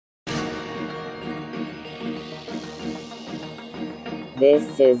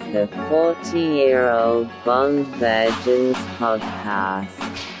This is the 40-year-old Bond Virgins podcast.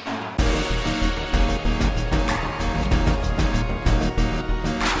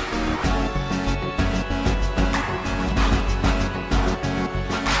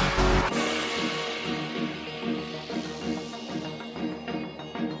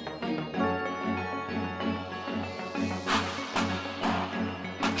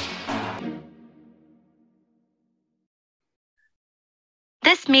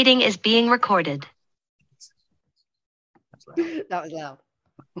 This meeting is being recorded. That was loud.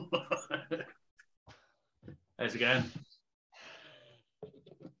 How's it going?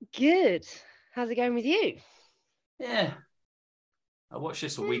 Good. How's it going with you? Yeah. I watched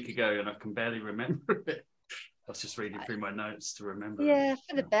this a week ago and I can barely remember it. I was just reading through my notes to remember. Yeah, it.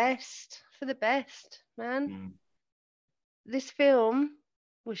 for the best. For the best, man. Mm. This film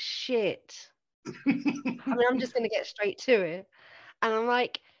was shit. I mean, I'm just going to get straight to it. And I'm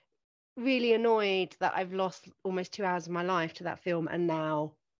like really annoyed that I've lost almost 2 hours of my life to that film. And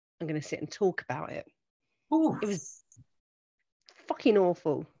now I'm going to sit and talk about it. Ooh. It was fucking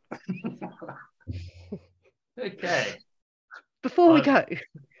awful. Okay. Before we go.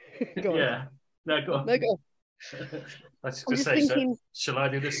 Go on. Yeah. No, go on. No, go on. I was I'm just just say, thinking... shall I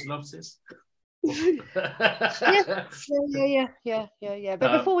do the synopsis? Yeah.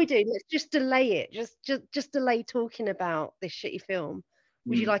 But before we do, let's just delay it. Just delay talking about this shitty film.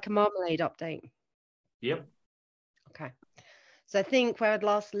 Would you like a marmalade update? Yep. Okay. So I think where I'd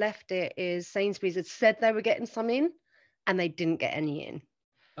last left it is Sainsbury's had said they were getting some in, and they didn't get any in.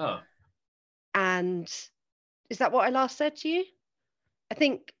 Oh. And is that what I last said to you? I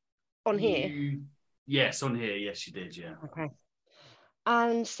think on here. Yes, on here. Yes, you did. Yeah. Okay.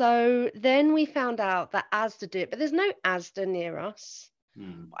 And so then we found out that Asda did, but there's no Asda near us.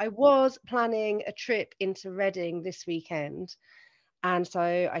 I was planning a trip into Reading this weekend. And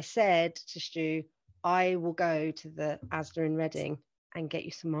so I said to Stu, I will go to the Asda in Reading and get you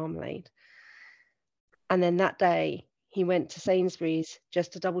some marmalade. And then that day he went to Sainsbury's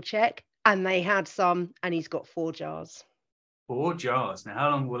just to double check, and they had some, and he's got 4 jars. 4 jars. Now, how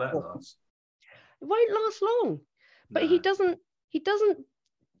long will that last? It won't last long. But he doesn't,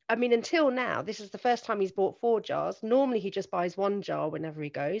 I mean, until now, this is the first time he's bought 4 jars. Normally he just buys 1 jar whenever he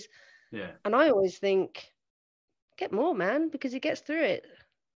goes. Yeah. And I always think, get more, man, because he gets through it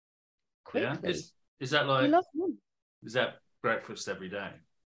quickly. Yeah. Is that like, I love him. Is that breakfast every day?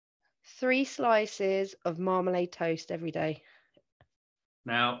 3 slices of marmalade toast every day.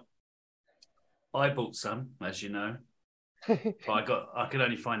 Now, I bought some, as you know, but I could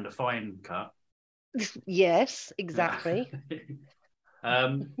only find the fine cut. Yes, exactly.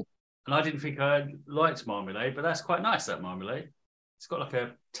 And I didn't think I liked marmalade, but that's quite nice, that marmalade. It's got like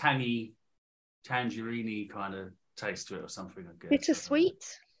a tangy, tangerine kind of taste to it or something. I guess.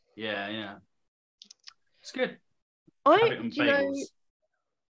 Bittersweet. Yeah. It's good. I'm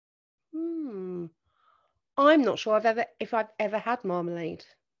not sure if I've ever had marmalade.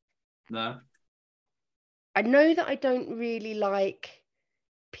 No. I know that I don't really like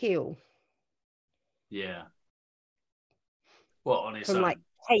peel. Yeah. What, on its from own? Like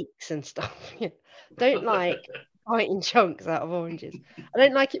cakes and stuff. Don't like biting chunks out of oranges. I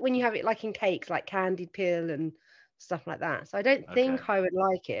don't like it when you have it like in cakes, like candied peel and stuff like that. So I don't think I would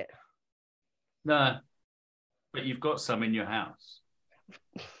like it. No, but you've got some in your house.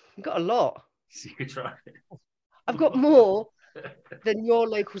 I've got a lot. So you could try it. I've got more than your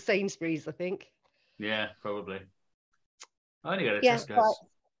local Sainsbury's, I think. Yeah, probably. I only go to Tesco's.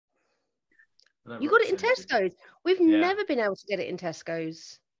 You got it in Tesco's. We've never been able to get it in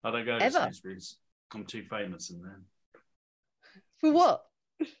Tesco's. I don't go to Sainsbury's. I'm too famous in there. For what?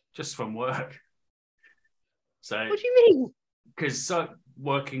 Just from work. So. What do you mean? Because I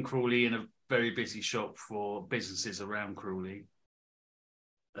work in Crawley in a very busy shop for businesses around Crawley.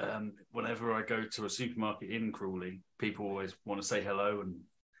 Whenever I go to a supermarket in Crawley, people always want to say hello and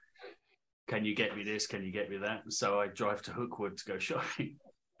can you get me this? Can you get me that? And so I drive to Hookwood to go shopping.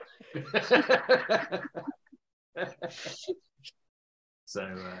 So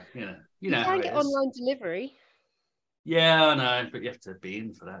you know can get online delivery. Yeah, I know, but you have to be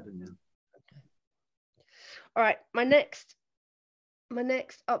in for that, don't you? All right, my next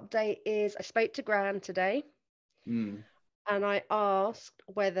update is I spoke to Gran today, and I asked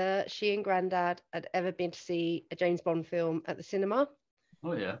whether she and Grandad had ever been to see a James Bond film at the cinema.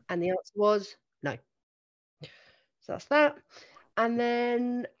 Oh yeah, and the answer was no. So that's that. And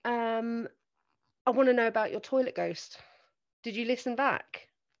then I want to know about your toilet ghost. Did you listen back?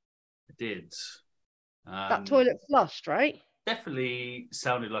 I did. That toilet flushed, right? Definitely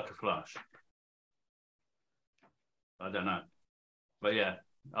sounded like a flush. I don't know. But yeah,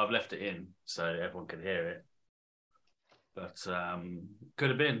 I've left it in so everyone could hear it. But could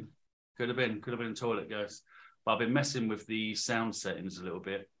have been toilet ghost. But I've been messing with the sound settings a little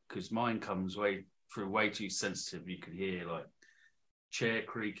bit because mine comes way too sensitive. You can hear like chair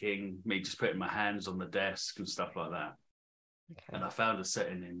creaking, me just putting my hands on the desk and stuff like that. Okay. And I found a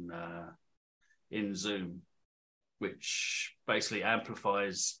setting in Zoom which basically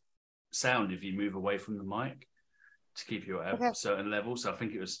amplifies sound if you move away from the mic to keep you at a certain level. So I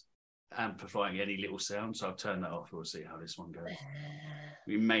think it was amplifying any little sound. So I'll turn that off. We'll see how this one goes.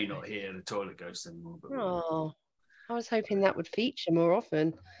 We may not hear the toilet ghost anymore. But I was hoping that would feature more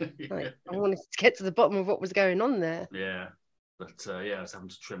often. Yeah. I wanted to get to the bottom of what was going on there. Yeah. But I was having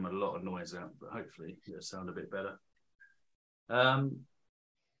to trim a lot of noise out, but hopefully it'll sound a bit better.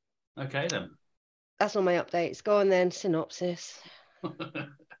 Okay then. That's all my updates. Go on then, synopsis.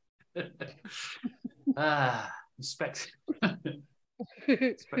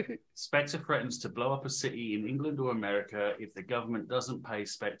 Spectre threatens to blow up a city in England or America if the government doesn't pay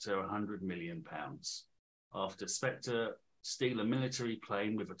Spectre £100 million. After Spectre steal a military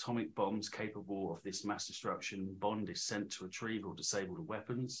plane with atomic bombs capable of this mass destruction, Bond is sent to retrieve or disable the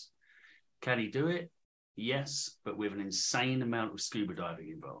weapons. Can he do it? Yes, but with an insane amount of scuba diving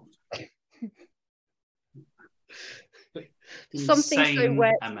involved. Something so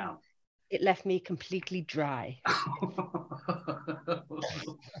wet, amount. It left me completely dry.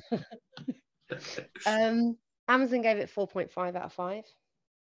 Amazon gave it 4.5 out of 5.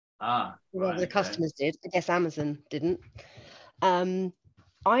 Well, the customers did. I guess Amazon didn't. IMDb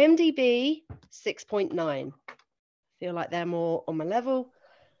 6.9. Feel like they're more on my level.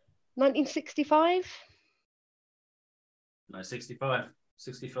 1965. No, 65.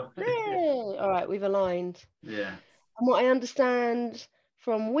 65. Hey, all right, we've aligned. Yeah. And what I understand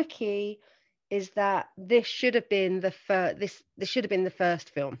from Wiki is that this should have been the first. This should have been the first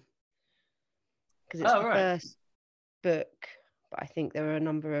film because it's the first book. But I think there were a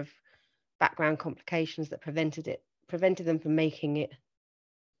number of background complications that prevented them from making it.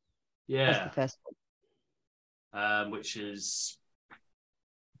 Yeah. As the first one. Which is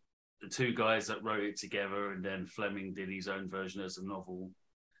the two guys that wrote it together, and then Fleming did his own version as a novel.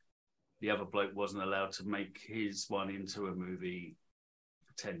 The other bloke wasn't allowed to make his one into a movie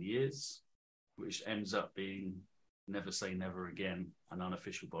for 10 years, which ends up being Never Say Never Again, an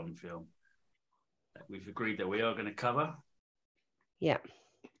unofficial Bond film that we've agreed that we are going to cover. Yeah.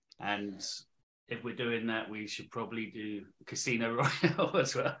 And if we're doing that, we should probably do Casino Royale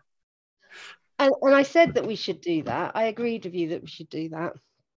as well. And I said that we should do that. I agreed with you that we should do that.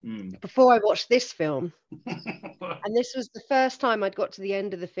 Before I watched this film. And this was the first time I'd got to the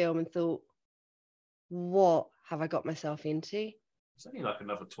end of the film and thought, what have I got myself into? It's only like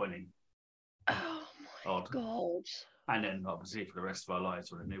another 20. Oh my God. And then obviously for the rest of our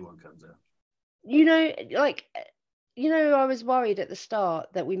lives when a new one comes out. I was worried at the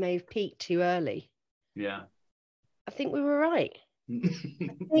start that we may have peaked too early. Yeah. I think we were right. I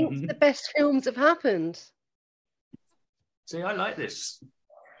think the best films have happened. See, I like this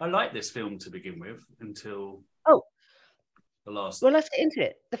film to begin with until the last. Well, let's get into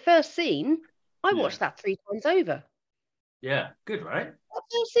it. The first scene, I watched that 3 times over. Yeah, good, right? That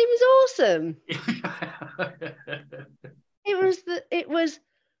first scene was awesome. It was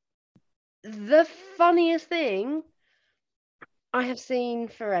the funniest thing I have seen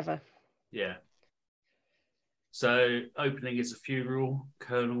forever. Yeah. So opening is a funeral.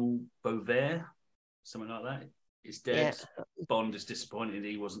 Colonel Beauvais, something like that, is dead. Yeah. Bond is disappointed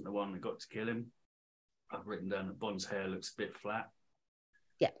he wasn't the one that got to kill him. I've written down that Bond's hair looks a bit flat.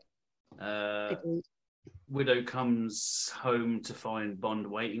 Yeah. Widow comes home to find Bond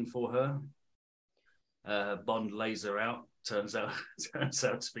waiting for her. Bond lays her out. Turns out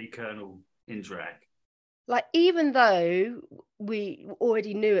to be Colonel in drag. Like, even though we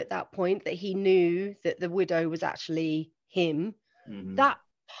already knew at that point that he knew that the widow was actually him, that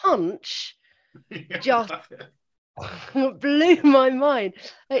punch just blew my mind.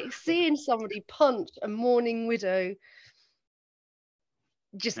 Like, seeing somebody punch a mourning widow,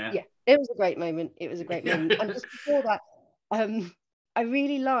 it was a great moment. It was a great moment. And just before that, I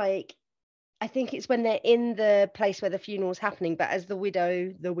really like, I think it's when they're in the place where the funeral's happening, but as the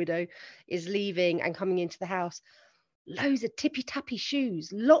widow is leaving and coming into the house, loads of tippy-tappy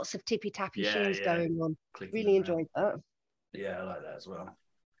shoes, lots of tippy-tappy shoes going on. Really enjoyed that. Yeah, I like that as well.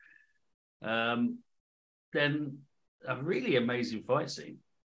 Then a really amazing fight scene.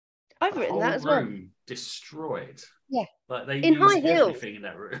 I've written that as well. Room destroyed. Yeah. Like they in used high heels. Everything in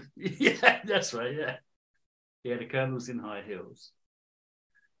that room. Yeah, that's right. Yeah. Yeah, the Colonel's in high heels.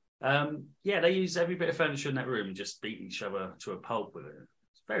 Yeah, they use every bit of furniture in that room and just beat each other to a pulp with it.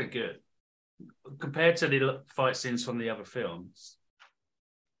 It's very good. Compared to the fight scenes from the other films,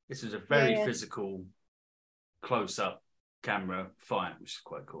 this is a very physical, close-up camera fight, which is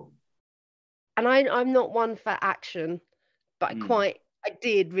quite cool. And I'm not one for action, but I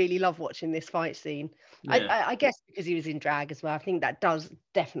did really love watching this fight scene. Yeah. I guess because he was in drag as well. I think that does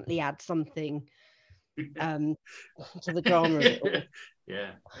definitely add something to the drama of it all.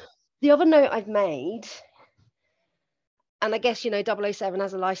 Yeah. The other note I've made, and I guess, 007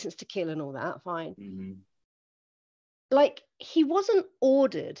 has a license to kill and all that, fine. Mm-hmm. Like, he wasn't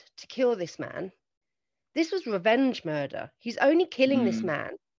ordered to kill this man. This was revenge murder. He's only killing this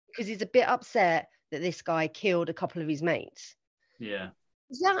man because he's a bit upset that this guy killed a couple of his mates. Yeah.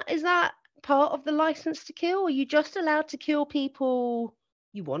 Is that part of the license to kill? Or are you just allowed to kill people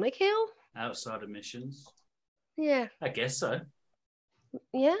you want to kill? Outside of missions? Yeah. I guess so.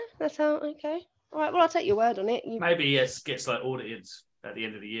 Yeah, that's how, okay. All right, well, I'll take your word on it. Maybe he gets like audited at the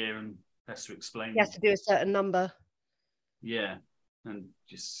end of the year and has to explain. He has to do a certain number. Yeah. And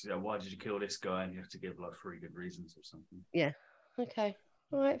just, why did you kill this guy? And you have to give like 3 good reasons or something. Yeah. Okay.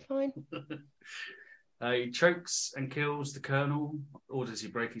 All right, fine. He chokes and kills the colonel, or does he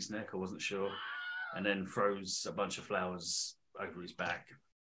break his neck? I wasn't sure. And then throws a bunch of flowers over his back.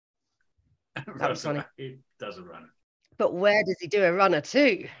 That was funny. He does a runner. But where does he do a runner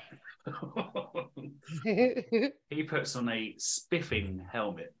to? He puts on a spiffing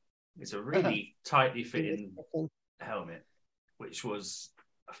helmet. It's a really tightly fitting helmet, which was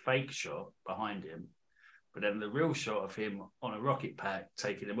a fake shot behind him. But then the real shot of him on a rocket pack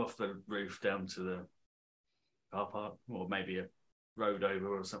taking him off the roof down to the car park, or maybe a road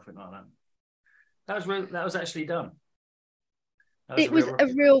over or something like that. That was actually done. It was a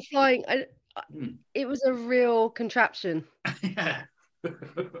real flying. It was a real contraption. Yeah.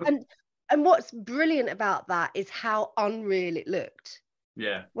 and what's brilliant about that is how unreal it looked.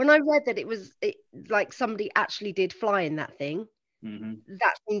 Yeah. When I read that it was like somebody actually did fly in that thing,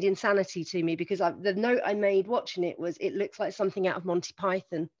 that seemed insanity to me, because the note I made watching it was, it looks like something out of Monty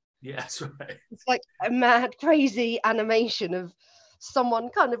Python. Yeah, that's right. It's like a mad, crazy animation of someone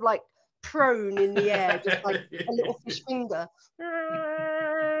kind of like prone in the air, just like a little fish finger.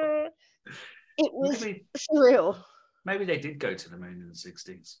 It was surreal. Maybe they did go to the moon in the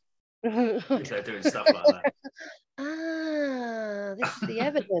 60s. If they're doing stuff like that. This is the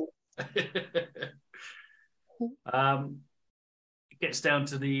evidence. It gets down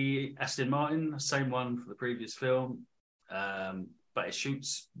to the Aston Martin, same one for the previous film, but it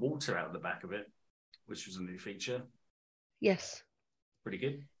shoots water out of the back of it, which was a new feature. Yes. Pretty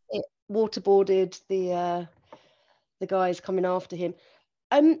good. It waterboarded the guys coming after him.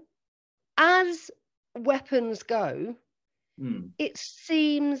 As weapons go, it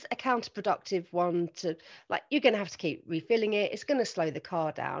seems a counterproductive one to, like, you're going to have to keep refilling it. It's going to slow the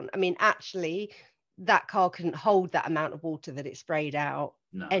car down. I mean, actually, that car couldn't hold that amount of water that it sprayed out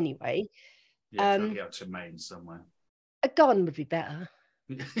anyway. Yeah, trying to get up to Maine somewhere. A gun would be better.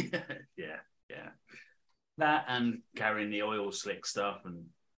 Yeah. That and carrying the oil slick stuff and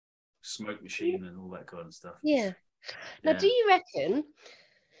smoke machine and all that kind of stuff. Yeah. Now, do you reckon...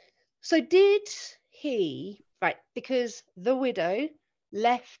 So did he, right, because the widow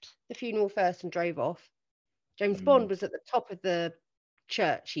left the funeral first and drove off. James Bond was at the top of the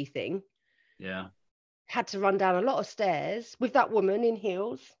churchy thing. Yeah. Had to run down a lot of stairs with that woman in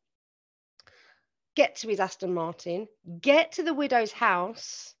heels, get to his Aston Martin, get to the widow's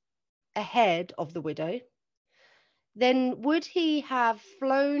house ahead of the widow. Then would he have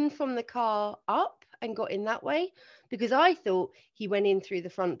flown from the car up and got in that way? Because I thought he went in through the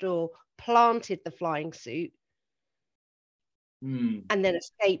front door, planted the flying suit, and then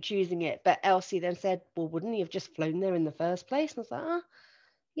escaped using it. But Elsie then said, well, wouldn't he have just flown there in the first place? And I was like,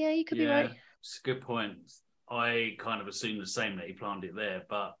 yeah, you could be right. It's a good point. I kind of assumed the same, that he planted it there,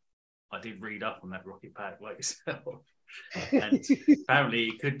 but I did read up on that rocket pack like yourself. And apparently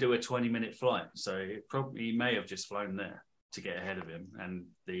he could do a 20-minute flight. So he may have just flown there to get ahead of him. And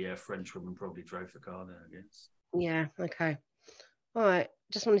the French woman probably drove the car there, I guess. Yeah, okay. All right.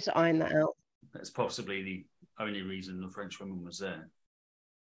 Just wanted to iron that out. That's possibly the only reason the French woman was there.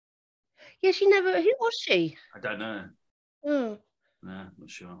 Yeah, who was she? I don't know. Oh. No, not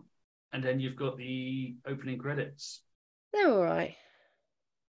sure. And then you've got the opening credits. They're all right.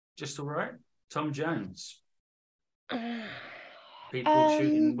 Just all right. Tom Jones. People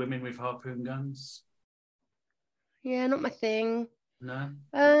shooting women with harpoon guns. Yeah, not my thing. No.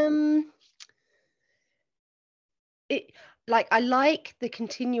 I like the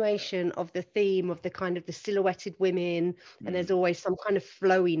continuation of the theme of the kind of the silhouetted women, and there's always some kind of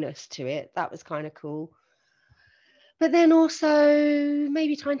flowiness to it. That was kind of cool. But then also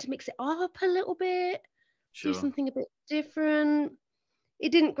maybe trying to mix it up a little bit, do something a bit different.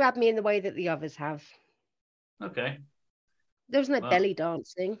 It didn't grab me in the way that the others have. Okay. There was no belly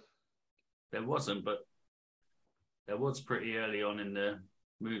dancing. There wasn't, but there was pretty early on in the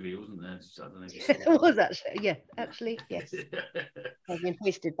movie, wasn't there? I don't know if you saw It was actually, yeah, actually, yes. I've been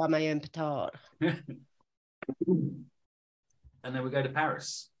hoisted by my own petard. And then we go to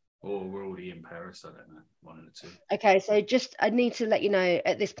Paris. Or we're already in Paris, I don't know, one of the two. Okay, so I need to let you know,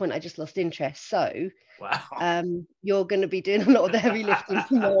 at this point I just lost interest. So wow. You're going to be doing a lot of the heavy lifting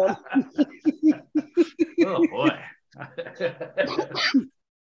from now on. Oh boy.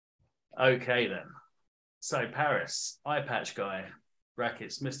 Okay then. So Paris, eye patch guy,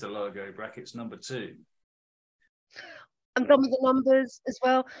 brackets, Mr. Logo, brackets number 2. I'm done with the numbers as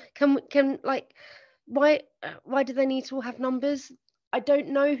well. Can like, why do they need to all have numbers? I don't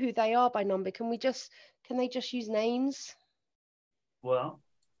know who they are by number. Can they just use names? Well,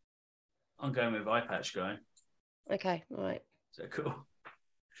 I'm going with eye patch guy. Okay, all right. So cool.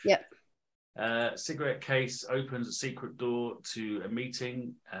 Yep. Cigarette case opens a secret door to a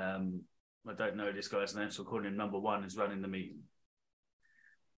meeting. I don't know this guy's name, so calling him number 1 is running the meeting.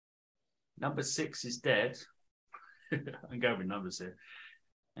 Number 6 is dead. I'm going with numbers here.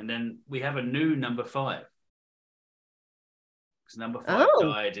 And then we have a new number 5. Because number 5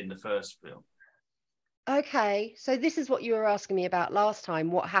 died in the first film. Okay, so this is what you were asking me about last time.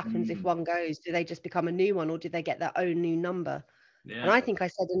 What happens if one goes? Do they just become a new one, or do they get their own new number? Yeah. And I think I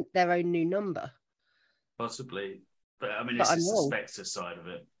said their own new number. Possibly. But I mean, it's the suspector side of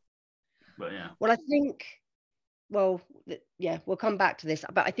it. But yeah. Well, I think, we'll come back to this.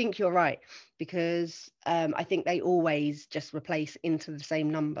 But I think you're right, because I think they always just replace into the same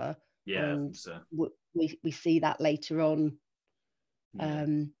number. Yeah, I think so. We see that later on.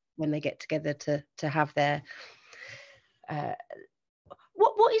 When they get together to have their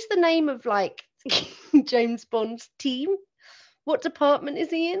what is the name of like James Bond's team? What department is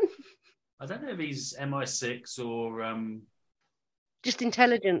he in? I don't know if he's MI6 or just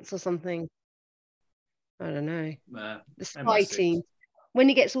intelligence or something. I don't know. The spy MI6 team. When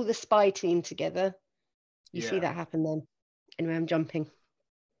he gets all the spy team together, you see that happen then. Anyway, I'm jumping.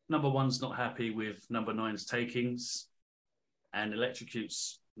 Number 1's not happy with number 9's takings and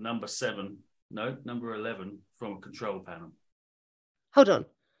electrocutes number 11 from a control panel. Hold on.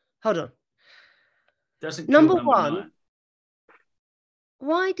 Doesn't kill number 1. 9.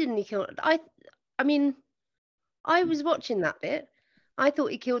 Why didn't he kill? I mean, I was watching that bit. I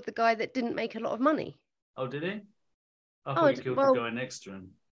thought he killed the guy that didn't make a lot of money. Oh, did he? I thought he killed the guy next to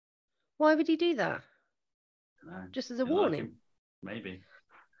him. Why would he do that? No, just as a warning? Like maybe.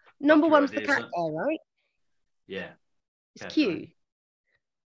 Number 1's the cat guy, right? Yeah. It's cute.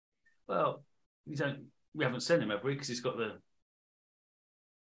 Well, we haven't seen him, have we? Because he's got the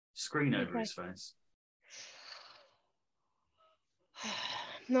screen over his face.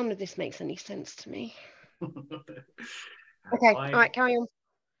 None of this makes any sense to me. Okay, all right, carry on.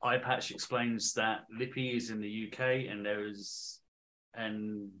 Eye patch explains that Lippy is in the UK and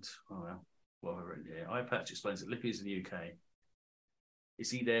Eye patch explains that Lippy is in the UK. Is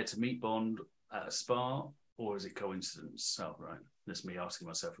he there to meet Bond at a spa, or is it coincidence? Oh, right. That's me asking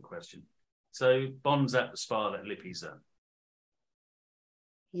myself a question. So Bond's at the spa that Lippy's at.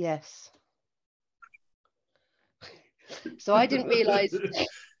 Yes. So I didn't realise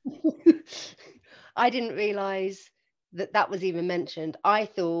that was even mentioned. I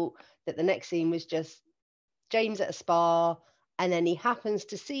thought that the next scene was just James at a spa, and then he happens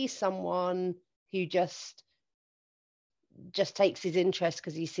to see someone who just takes his interest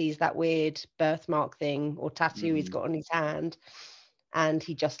because he sees that weird birthmark thing or tattoo he's got on his hand, and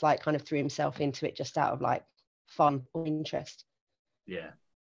he just like kind of threw himself into it just out of like fun or interest. Yeah.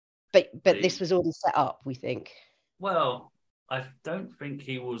 But this was already set up, we think. Well, I don't think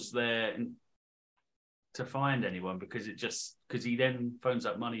he was there to find anyone because he then phones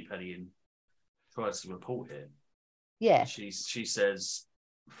up Moneypenny and tries to report it. Yeah. She says,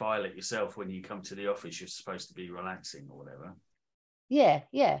 file it yourself when you come to the office. You're supposed to be relaxing or whatever. Yeah.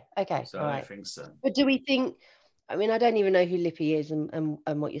 Okay. So I don't think so. But do we think? I mean, I don't even know who Lippy is and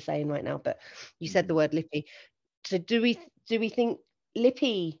what you're saying right now. But you said the word Lippy. So do we think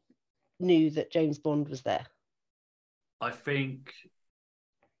Lippy knew that James Bond was there? I think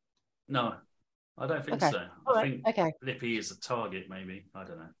no. I don't think so. I think Lippy is a target, maybe. I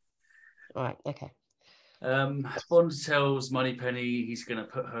don't know. All right. Okay. Bond tells Moneypenny he's going to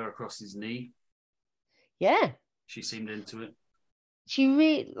put her across his knee. Yeah. She seemed into it. She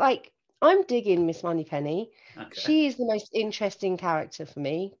really, like, I'm digging Miss Moneypenny. Okay. She is the most interesting character for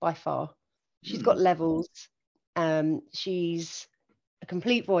me by far. She's got levels. She's a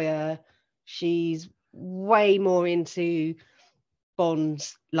complete voyeur. She's way more into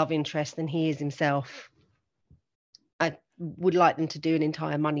Bond's love interest than he is himself. I would like them to do an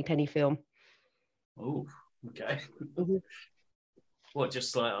entire Moneypenny film. Oh, okay. Mm-hmm. What,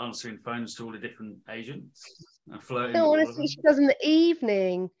 just like answering phones to all the different agents and flirting No, with all of honestly, them? she does in the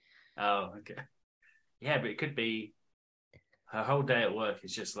evening. Oh, okay. Yeah, but it could be her whole day at work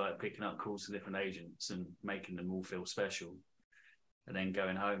is just like picking up calls to different agents and making them all feel special, and then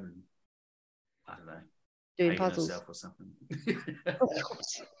going home and, I don't know, Doing hating puzzles. herself or something. Of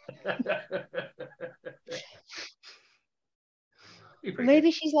course.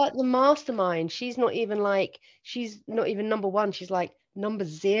 Maybe she's like the mastermind. She's not even number one. She's like number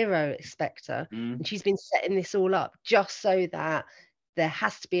 0 Spectre. And she's been setting this all up just so that there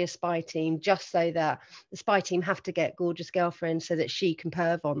has to be a spy team, just so that the spy team have to get gorgeous girlfriends so that she can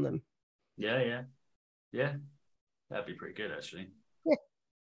perv on them. Yeah. That'd be pretty good, actually. Yeah.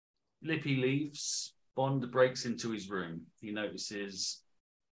 Lippy leaves. Bond breaks into his room. He notices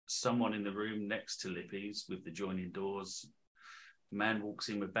someone in the room next to Lippy's with the joining doors. The man walks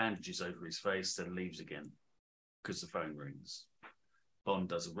in with bandages over his face, then leaves again because the phone rings. Bond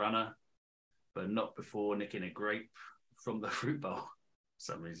does a runner, but not before nicking a grape from the fruit bowl for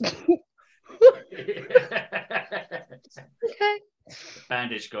some reason. Okay. The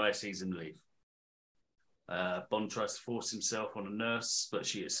bandage guy sees him leave. Bond tries to force himself on a nurse, but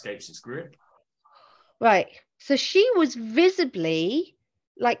she escapes his grip. Right. So she was visibly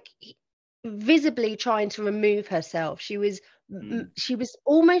trying to remove herself. She was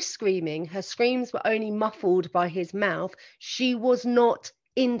almost screaming. Her screams were only muffled by his mouth. She was not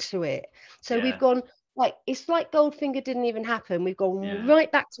into it. So we've gone it's like Goldfinger didn't even happen. We've gone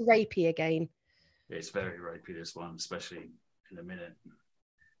right back to rapey again. It's very rapey, this one, especially in a minute.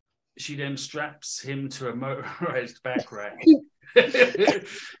 She then straps him to a motorized back rack.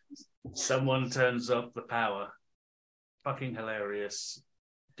 Someone turns up the power. Fucking hilarious.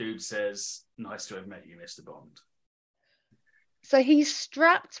 Dude says, "Nice to have met you, Mr. Bond." So he's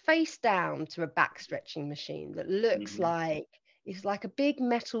strapped face down to a back stretching machine that looks like it's like a big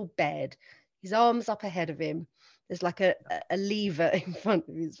metal bed. His arms up ahead of him. There's like a lever in front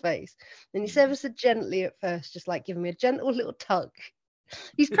of his face. And he's ever so gently at first, just like giving me a gentle little tug.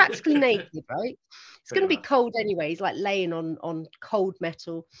 He's practically naked, right? It's going to be cold anyway. He's like laying on cold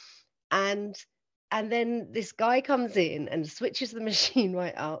metal. And then this guy comes in and switches the machine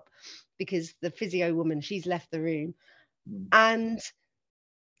right up because the physio woman, she's left the room. And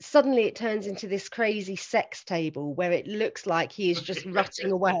suddenly it turns into this crazy sex table where it looks like he is just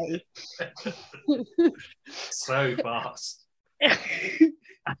rutting away. So fast. It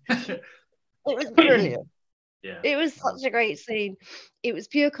was brilliant. Yeah, it was such a great scene. It was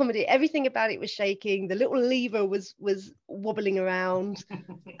pure comedy. Everything about it was shaking. The little lever was wobbling around.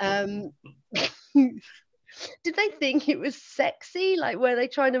 Did they think it was sexy? Like, were they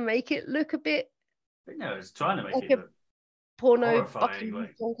trying to make it look a bit? No, it's trying to make like it look porno horrifying.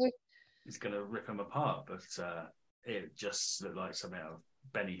 Like, it's going to rip him apart, but it just looked like something out of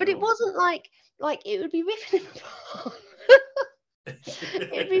Benny But Hill. it wasn't like it would be ripping him apart.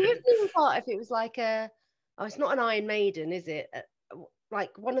 It'd be ripping him apart if it was like it's not an Iron Maiden, is it?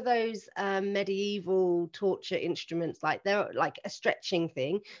 Like one of those medieval torture instruments, like they're like a stretching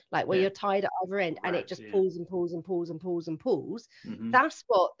thing, like where you're tied at either end and it just pulls and pulls and pulls and pulls and pulls. That's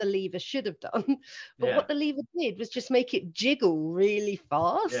what the lever should have done. But what the lever did was just make it jiggle really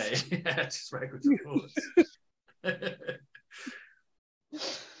fast. Yeah, just backwards and forwards.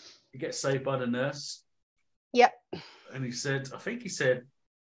 He gets saved by the nurse. Yep. And I think he said,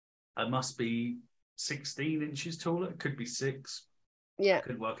 I must be 16 inches taller. It could be 6. Yeah.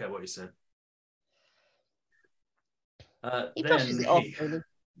 Couldn't work out what he said. He brushes it off, really.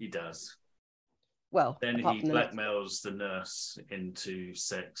 He does. Well, then he blackmails the nurse into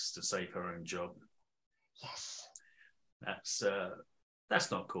sex to save her own job. Yes.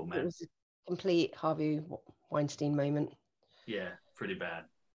 That's not cool, man. It was a complete Harvey Weinstein moment. Yeah, pretty bad.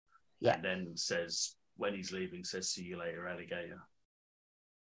 Yeah. And then says, when he's leaving, says, "See you later, alligator."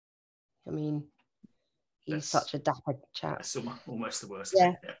 I mean, he's such a dapper chap. That's almost the worst.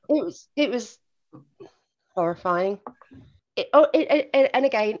 Yeah, it was horrifying. And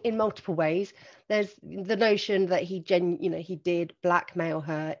again, in multiple ways, there's the notion that he did blackmail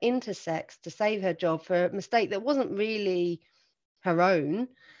her into sex to save her job for a mistake that wasn't really her own.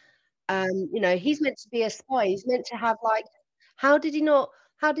 He's meant to be a spy. He's meant to have how did he not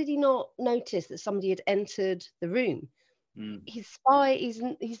How did he not notice that somebody had entered the room? His spy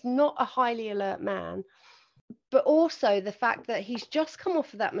he's not a highly alert man. But also the fact that he's just come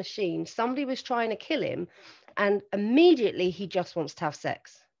off of that machine, somebody was trying to kill him, and immediately he just wants to have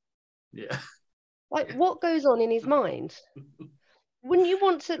sex. Yeah. Like, what goes on in his mind? Wouldn't you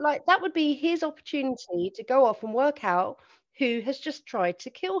want to, like, that would be his opportunity to go off and work out who has just tried to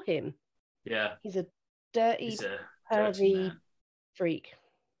kill him. Yeah. He's a dirty, He's a pervy man. freak.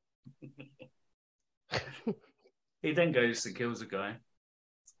 He then goes and kills a guy.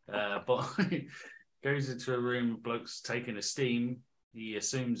 But goes into a room, bloke's taking a steam. He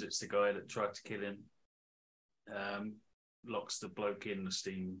assumes it's the guy that tried to kill him. Locks the bloke in the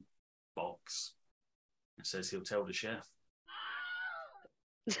steam box and says he'll tell the chef.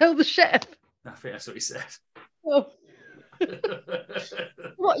 Tell the chef? I think that's what he said. Oh.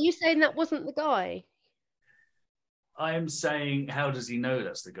 What, are you saying that wasn't the guy? I am saying, how does he know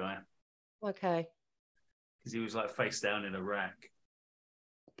that's the guy? Okay. Because he was like face down in a rack.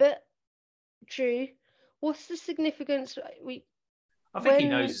 But true. What's the significance? I think he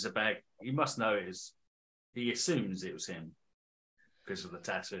knows it's a bag. He must know it is. He assumes it was him because of the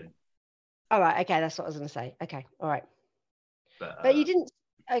tattoo. All right. Okay, that's what I was going to say. Okay. All right. But you didn't.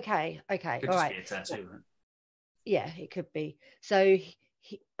 Okay. Okay. Could all just right. be a tattoo. Right? Yeah, it could be. So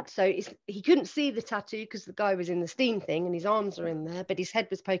he couldn't see the tattoo because the guy was in the steam thing and his arms are in there, but his head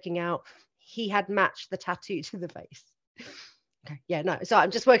was poking out. He had matched the tattoo to the face. Okay. Yeah. No. So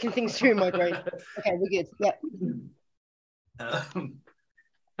I'm just working things through in my brain. Okay, we're good. Yep.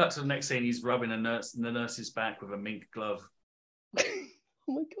 Cut to the next scene. He's rubbing the nurse's back with a mink glove. Oh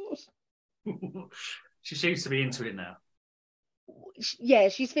my god. She seems to be into it now. Yeah,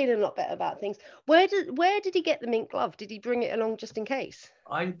 she's feeling a lot better about things. Where did he get the mink glove? Did he bring it along just in case?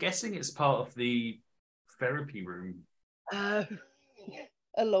 I'm guessing it's part of the therapy room.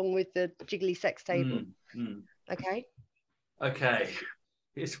 Along with the jiggly sex table. Okay. Okay.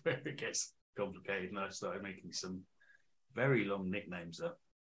 Here's where it gets complicated, and I started making some very long nicknames up.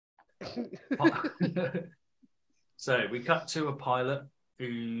 So we cut to a pilot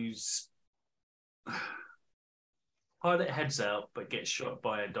who's pilot heads out but gets shot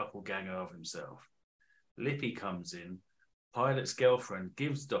by a doppelganger of himself. Lippy comes in. Pilot's girlfriend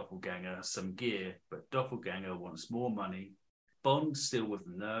gives doppelganger some gear, but doppelganger wants more money. Bond, still with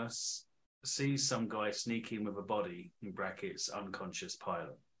the nurse, sees some guy sneaking with a body, in brackets, unconscious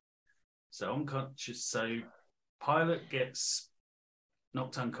pilot. So pilot gets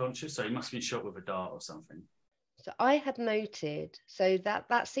knocked unconscious, so he must have been shot with a dart or something. So I had noted, so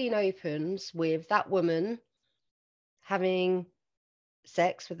that scene opens with that woman having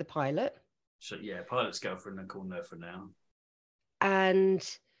sex with the pilot. So yeah, pilot's girlfriend, I call her for now. And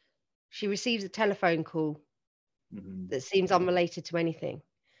she receives a telephone call that seems unrelated to anything.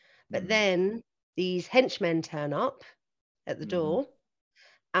 But then these henchmen turn up at the door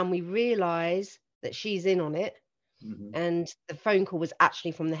and we realise that she's in on it. And the phone call was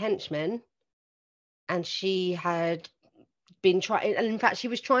actually from the henchmen. And she had been trying, and in fact, she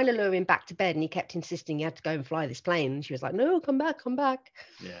was trying to lure him back to bed, and he kept insisting he had to go and fly this plane. And she was like, no, come back, come back.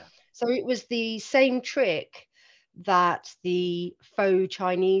 Yeah. So it was the same trick that the faux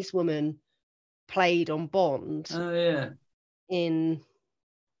Chinese woman played on Bond. Oh, yeah. In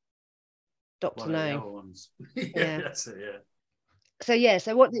Dr. No. Yeah. That's it, yeah.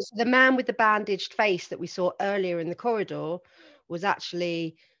 So the man with the bandaged face that we saw earlier in the corridor was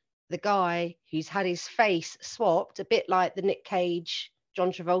actually the guy who's had his face swapped, a bit like the Nick Cage,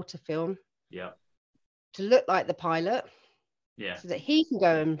 John Travolta film. Yeah. To look like the pilot. Yeah. So that he can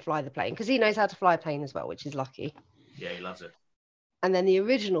go and fly the plane, because he knows how to fly a plane as well, which is lucky. Yeah, he loves it. And then the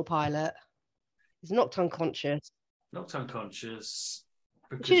original pilot is knocked unconscious.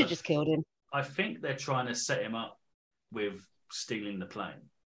 Should have just killed him. I think they're trying to set him up with stealing the plane.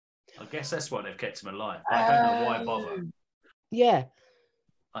 I guess that's why they've kept him alive. But I don't know why bother. Yeah.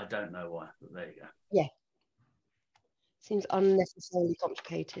 I don't know why, but there you go. Yeah. Seems unnecessarily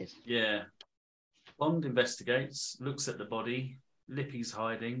complicated. Yeah. Bond investigates, looks at the body. Lippy's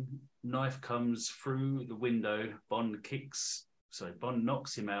hiding. Knife comes through the window. Bond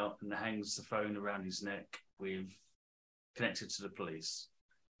knocks him out and hangs the phone around his neck connected to the police.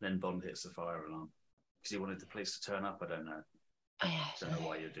 Then Bond hits the fire alarm because he wanted the police to turn up. I don't know. Don't know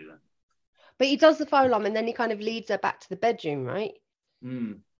why you do that. But he does the fire alarm and then he kind of leads her back to the bedroom, right?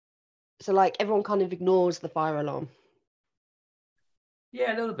 So like everyone kind of ignores the fire alarm.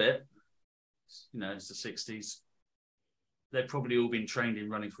 Yeah, a little bit. You know, it's the 60s. They've probably all been trained in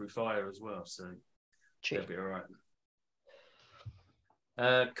running through fire as well, so they'll be all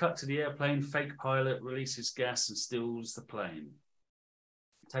right. Cut to the airplane. Fake pilot releases gas and steals the plane.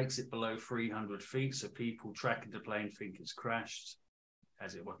 takes it below 300 feet, so people tracking the plane think it's crashed,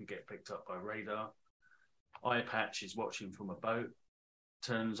 as it won't get picked up by radar. Eye patch is watching from a boat,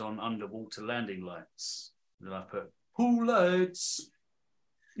 turns on underwater landing lights. And then I put, pool lights.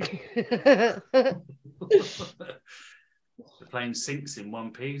 The plane sinks in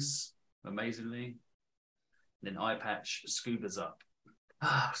one piece, amazingly. Then eye patch scubas up.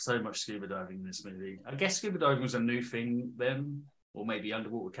 So much scuba diving in this movie. I guess scuba diving was a new thing then, or maybe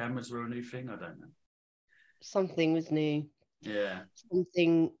underwater cameras were a new thing. I don't know. Something was new. Yeah.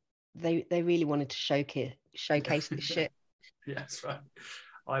 Something they really wanted to showcase this shit. Yeah, that's right.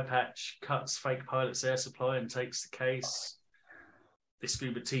 Eye patch cuts fake pilot's air supply and takes the case. The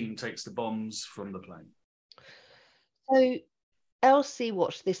scuba team takes the bombs from the plane. So Elsie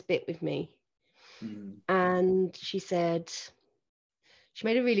watched this bit with me, and she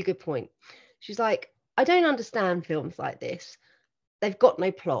made a really good point. She's like, I don't understand films like this. They've got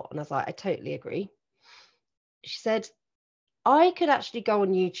no plot. And I was like, I totally agree. She said, I could actually go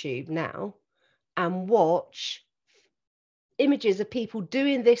on YouTube now and watch images of people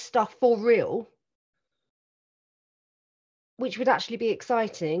doing this stuff for real, which would actually be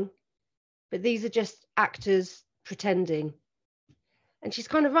exciting, but these are just actors pretending. And she's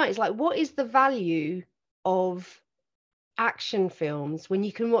kind of right. It's like, what is the value of action films when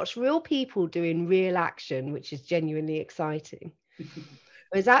you can watch real people doing real action, which is genuinely exciting?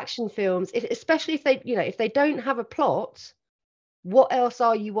 Whereas action films, especially if they don't have a plot, what else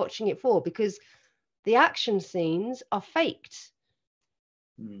are you watching it for? Because the action scenes are faked.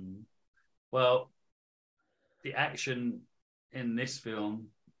 Well, the action in this film,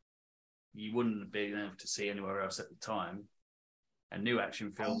 you wouldn't have been able to see anywhere else at the time. And new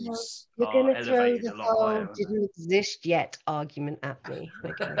action films are elevated a lot higher. Didn't exist yet argument at me.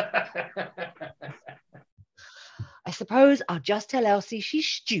 Okay. I suppose I'll just tell Elsie she's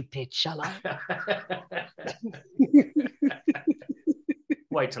stupid, shall I?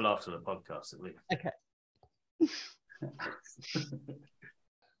 Wait till after the podcast, at least. Okay.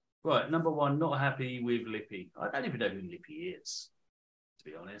 Right, number one, not happy with Lippy. I don't even know who Lippy is, to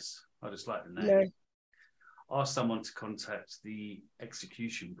be honest. I just like the name. No. Ask someone to contact the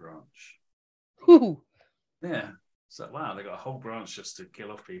execution branch. Ooh. Yeah. So, wow, they got a whole branch just to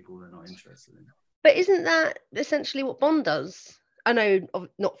kill off people they're not interested in. But isn't that essentially what Bond does? I know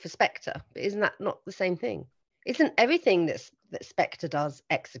not for Spectre, but isn't that not the same thing? Isn't everything that Spectre does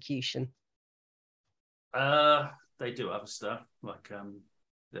execution? They do other stuff, like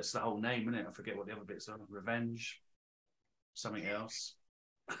that's the whole name, isn't it? I forget what the other bits are. Revenge, something else.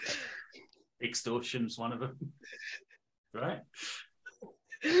 Extortion's one of them. Right?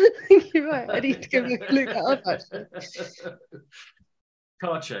 You're right. I need to go look that up, actually.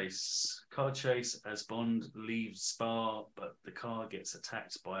 Car chase as Bond leaves Spa, but the car gets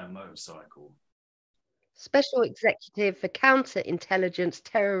attacked by a motorcycle. Special executive for counterintelligence,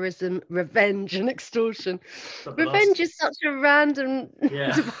 terrorism, revenge, and extortion. Revenge is such a random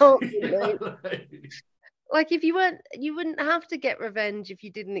department. Like if you wouldn't have to get revenge if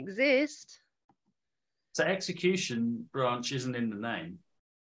you didn't exist. So execution branch isn't in the name.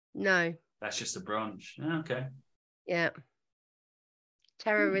 No. That's just a branch. Oh, okay. Yeah.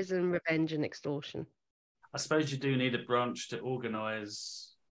 Terrorism, revenge, and extortion. I suppose you do need a branch to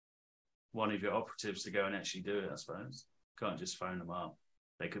organise one of your operatives to go and actually do it, I suppose. Can't just phone them up.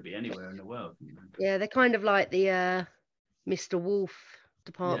 They could be anywhere in the world. You know? Yeah, they're kind of like the Mr. Wolf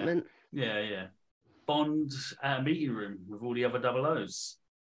department. Yeah. Bond at a meeting room with all the other 00s.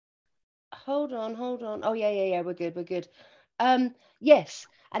 Hold on. Oh, yeah. We're good. Yes,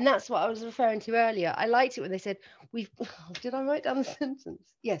 and that's what I was referring to earlier. I liked it when they said, did I write down the sentence?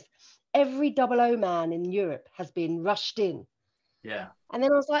 Yes. Every 00 man in Europe has been rushed in. Yeah. And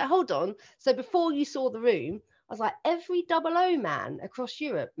then I was like, hold on. So before you saw the room, I was like, every 00 man across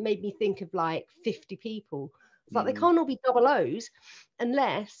Europe made me think of like 50 people. It's like they can't all be 00s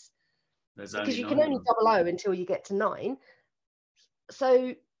unless, because you can only 00 until you get to 9.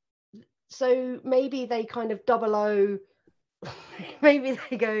 So maybe they kind of 00, maybe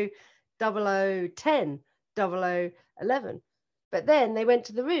they go 0010, 0011. But then they went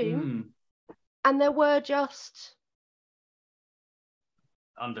to the room and there were just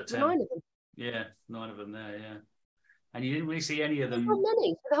under 10. 9 of them. Yeah, 9 of them there, yeah. And you didn't really see any of them. How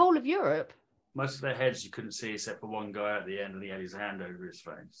many? For the whole of Europe? Most of their heads you couldn't see except for one guy at the end, and he had his hand over his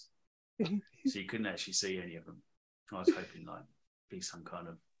face. So you couldn't actually see any of them. I was hoping like be some kind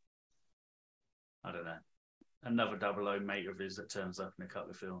of, I don't know, another 00 mate of his that turns up in a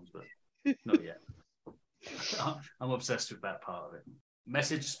couple of films, but not yet. I'm obsessed with that part of it.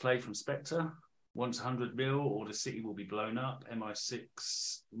 Message is played from Spectre. wants 100 mil or the city will be blown up.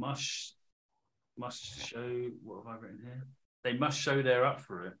 MI6 must show, what have I written here? They must show they're up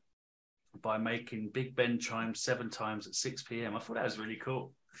for it by making Big Ben chime 7 times at 6 p.m. I thought that was really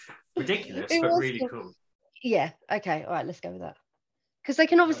cool. Ridiculous, but really cool. Yeah, okay, all right, let's go with that. Because they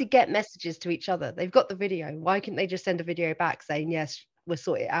can obviously get messages to each other. They've got the video. Why couldn't they just send a video back saying, yes, we'll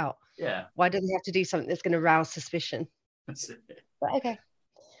sort it out? Yeah. Why do they have to do something that's going to rouse suspicion? That's it. But okay.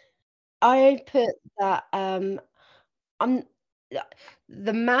 I put that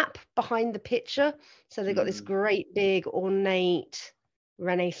the map behind the picture. So they've got this great big ornate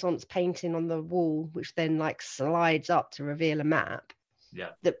Renaissance painting on the wall, which then like slides up to reveal a map.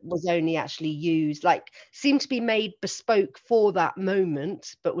 Yeah. That was only actually used, like seemed to be made bespoke for that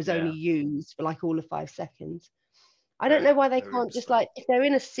moment, but was only used for like all of 5 seconds. I don't know why they can't just like, if they're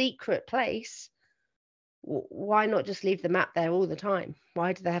in a secret place, why not just leave the map there all the time?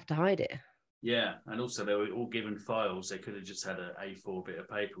 Why do they have to hide it? Yeah, and also they were all given files. They could have just had an A4 bit of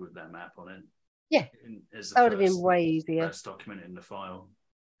paper with that map on it. Yeah, that would have been way easier. First document in the file.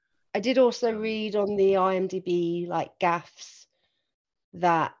 I did also read on the IMDb like gaffs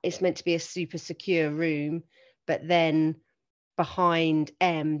that it's meant to be a super secure room, but then behind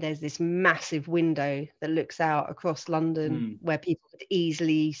M there's this massive window that looks out across London where people could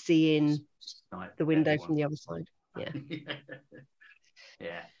easily see in the window from the other side. Yeah.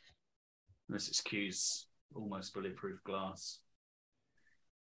 Yeah. Unless it's Q's almost bulletproof glass.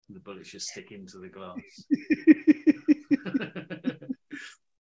 The bullets just stick into the glass.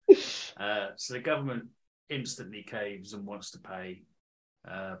 So the government instantly caves and wants to pay.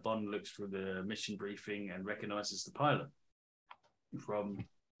 Bond looks through the mission briefing and recognises the pilot from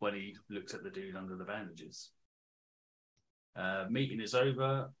when he looks at the dude under the bandages. Meeting is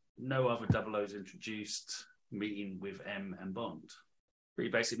over. No other 00s introduced. Meeting with M and Bond.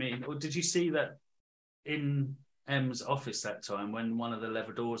 Pretty basic meeting. Or did you see that in M's office that time when one of the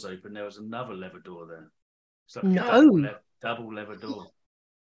leather doors opened, there was another leather door there? It's like a double leather door.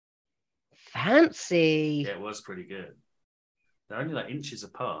 Fancy. Yeah, it was pretty good. They're only like inches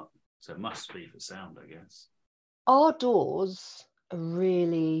apart, so it must be for sound, I guess. Our doors are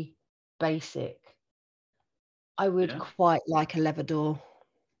really basic. I would quite like a leather door.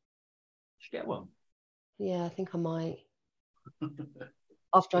 You should get one. Yeah, I think I might.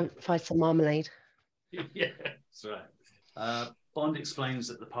 After I find some marmalade. Yeah, that's right. Bond explains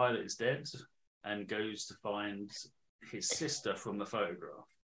that the pilot is dead and goes to find his sister from the photograph.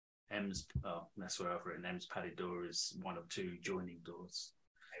 That's where I've written M's padded door is one of 2 joining doors.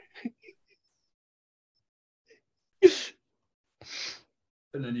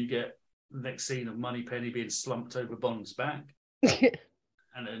 And then you get the next scene of Moneypenny being slumped over Bond's back.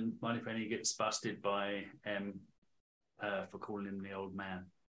 And then Moneypenny gets busted by M for calling him the old man.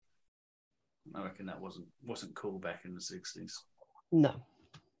 I reckon that wasn't cool back in the 60s. No.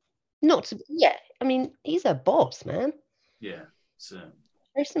 Not to, yeah. I mean, he's a boss, man. Yeah. So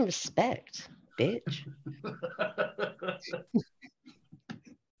show some respect, bitch.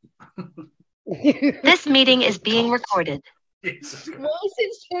 This meeting is being recorded. Why is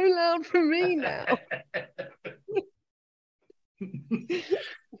it so loud for me now?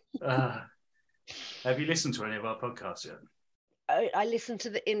 Have you listened to any of our podcasts yet? I listened to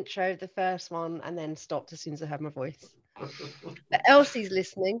the intro of the first one and then stopped as soon as I heard my voice. But Elsie's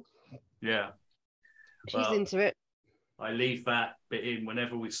listening. Yeah. She's into it. I leave that bit in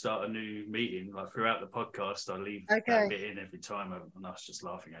whenever we start a new meeting. Like throughout the podcast, I leave that bit in every time, and us just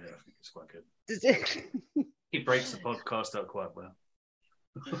laughing at it. I think it's quite good. Does it? It breaks the podcast up quite well.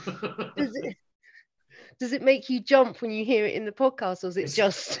 Does it make you jump when you hear it in the podcast, or is it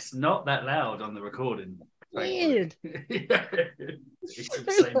It's not that loud on the recording. Weird. It's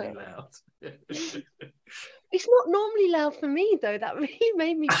insanely loud. It's not normally loud for me, though. That really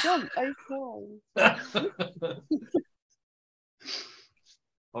made me jump both times.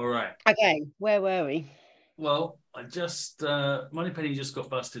 All right. Okay, where were we? Well, Moneypenny just got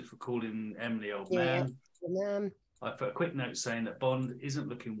busted for calling M the old man. I put a quick note saying that Bond isn't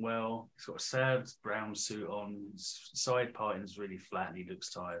looking well. He's got a sad brown suit on. His side parting's really flat and he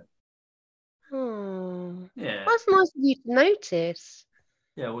looks tired. Oh, yeah. That's nice of you to notice.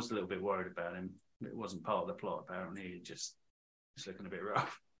 Yeah, I was a little bit worried about him. It wasn't part of the plot, apparently. He just looking a bit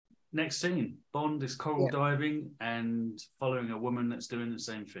rough. Next scene, Bond is coral diving and following a woman that's doing the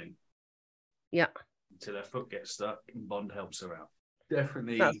same thing. Yeah. Until her foot gets stuck and Bond helps her out.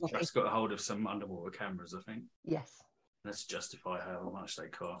 Definitely, that's got a hold of some underwater cameras, I think. Yes. Let's justify how much they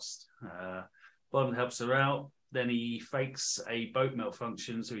cost. Bond helps her out. Then he fakes a boat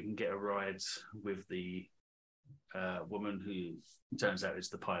malfunction so he can get a ride with the woman who turns out is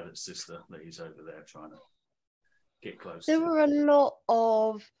the pilot's sister that he's over there trying to get close There to. were a lot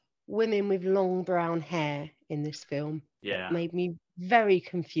of women with long brown hair in this film. Yeah. That made me very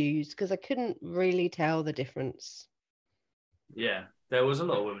confused because I couldn't really tell the difference. Yeah, there was a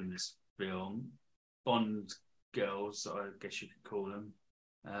lot of women in this film. Bond girls, I guess you could call them.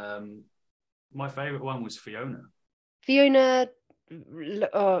 My favourite one was Fiona. Fiona...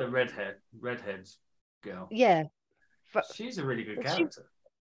 the redhead girl. Yeah. She's a really good character.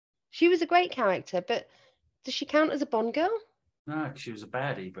 She was a great character, but does she count as a Bond girl? No, she was a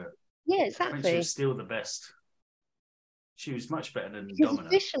baddie, but yeah, I exactly. think she was still the best. She was much better than Because Domino.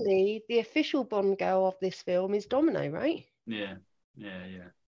 officially, the official Bond girl of this film is Domino, right? Yeah.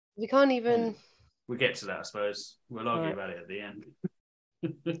 We can't even... Yeah. We'll get to that, I suppose. We'll argue Right. about it at the end.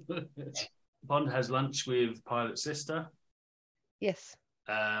 Bond has lunch with Pilot's sister. Yes.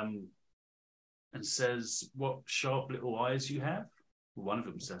 And says, "What sharp little eyes you have." Well, one of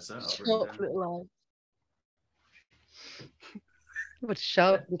them says that. Sharp little eyes. What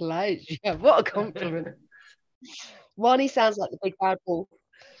sharp little eyes you have. What a compliment. Wani sounds like the big bad wolf.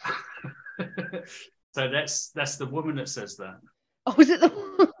 So that's the woman that says that. Oh, is it the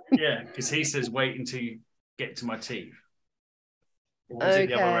one? Yeah, because he says, "Wait until you get to my teeth." Or was it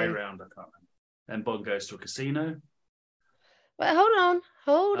the other way around? I can't remember. Then Bond goes to a casino. Wait, hold on.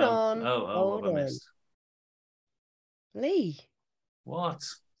 Hold what on. have I missed? Lee. What?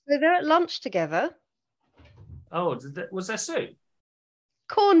 So they're at lunch together. Oh, was there soup?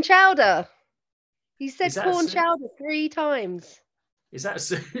 Corn chowder. He said corn soup? chowder 3 times. Is that a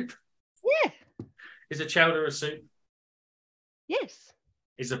soup? Yeah. Is a chowder a soup? Yes.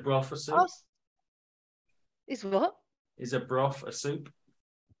 Is a broth a soup? Is what? Is a broth a soup?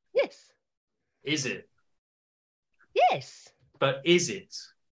 Yes. Is it? Yes. But is it?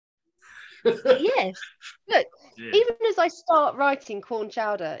 Yes. Look, Yeah. even as I start writing corn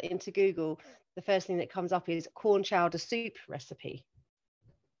chowder into Google, the first thing that comes up is corn chowder soup recipe.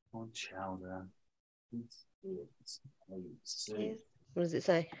 Corn chowder. What does it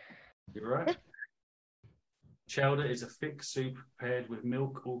say? You're right. Yeah. Chowder is a thick soup prepared with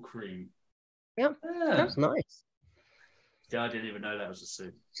milk or cream. Yep. Yeah. That's nice. Yeah, I didn't even know that was a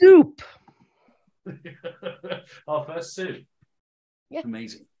soup. Soup. Our first soup. Yeah.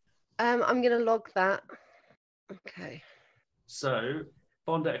 Amazing. I'm gonna log that. Okay. So,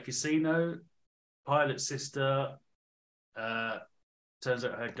 Bond at a casino. Pilot's sister. Turns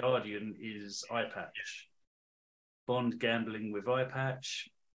out her guardian is Eye Patch. Bond gambling with Eye Patch,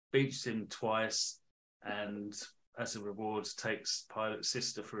 beats him twice, and as a reward takes Pilot's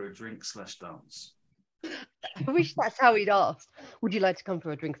sister for a drink/dance. I wish that's how he'd asked. Would you like to come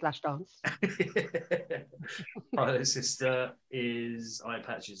for a drink/dance? Pilot's sister is Eye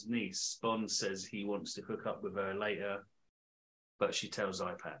Patch's niece. Bond says he wants to hook up with her later, but she tells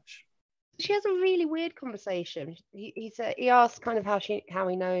Eye Patch. She has a really weird conversation. He asks kind of how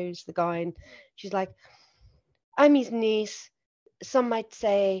he knows the guy, and she's like, "I'm his niece. Some might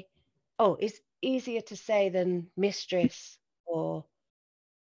say, oh, it's easier to say than mistress or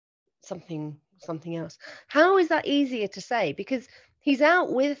something else." How is that easier to say? Because he's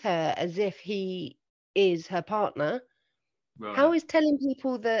out with her as if he is her partner. Right. How is telling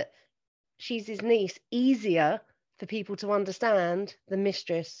people that she's his niece easier for people to understand than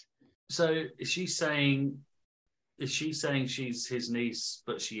mistress? So is she saying she's his niece,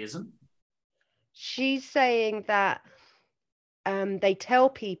 but she isn't? She's saying that they tell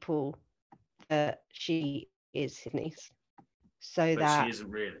people that she is his niece, so but that she isn't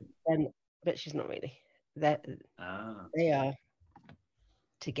really. But she's not really. They are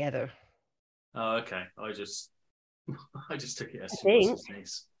together. Oh, okay. I just took it as I she was his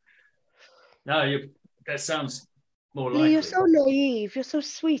niece. No, that sounds more likely. You're so naive. You're so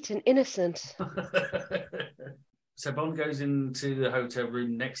sweet and innocent. So Bond goes into the hotel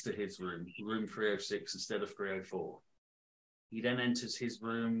room next to his room 306 instead of 304. He then enters his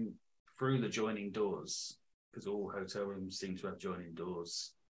room through the joining doors, because all hotel rooms seem to have joining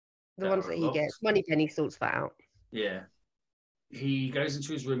doors. The ones that he gets. Moneypenny sorts that out. Yeah. He goes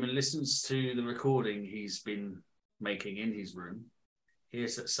into his room and listens to the recording he's been making in his room.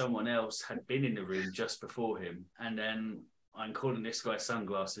 Hears that someone else had been in the room just before him, and then I'm calling this guy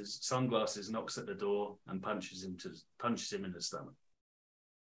Sunglasses. Sunglasses knocks at the door and punches him in the stomach.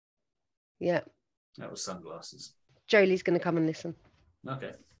 Yeah. That was Sunglasses. Jolie's going to come and listen.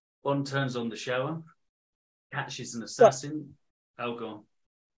 Okay. Bond turns on the shower, catches an assassin. Oh, go on.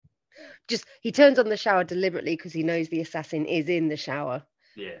 He turns on the shower deliberately because he knows the assassin is in the shower.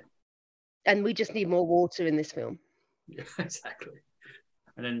 Yeah. And we just need more water in this film. Yeah, exactly.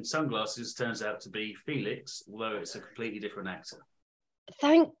 And then sunglasses turns out to be Felix, although it's a completely different actor.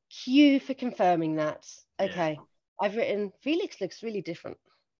 Thank you for confirming that. Okay. Yeah. I've written Felix looks really different.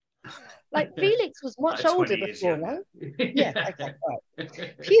 Like Felix was much Like older 20 years before, younger. right? Yeah, okay,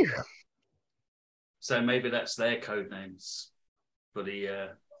 right. Phew. So maybe that's their code names for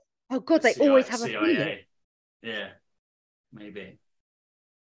the Oh God, they always have a Felix. CIA. Yeah, maybe.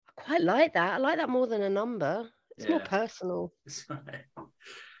 I quite like that. I like that more than a number. It's more Yeah. personal. That's right.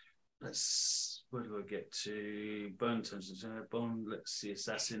 Where do I get to? Bond lets the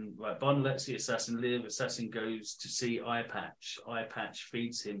assassin. Right, Bond lets the assassin live. Assassin goes to see Eye Patch. Eye Patch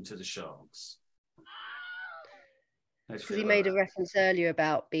feeds him to the sharks. Because he made a reference earlier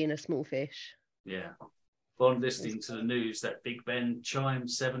about being a small fish. Yeah. Bond listening to the news that Big Ben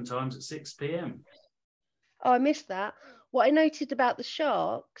chimes 7 times at 6 p.m. Oh, I missed that. What I noted about the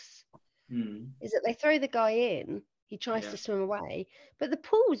sharks is that they throw the guy in. He tries to swim away, but the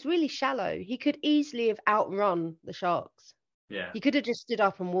pool was really shallow. He could easily have outrun the sharks. Yeah. He could have just stood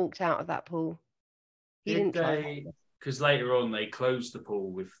up and walked out of that pool. He didn't try. Because later on they closed the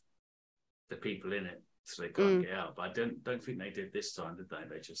pool with the people in it, so they can't get out. But I don't think they did this time, did they?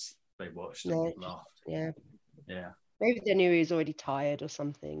 They watched and laughed. Yeah. Yeah. Maybe they knew he was already tired or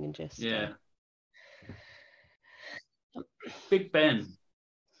something and just. Yeah. Big Ben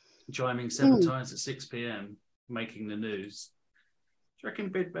chiming 7 times at 6 p.m. making the news. Do you reckon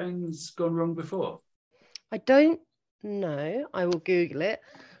Big Ben's gone wrong before? I don't know. I will Google it.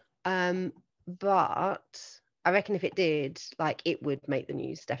 But I reckon if it did, like, it would make the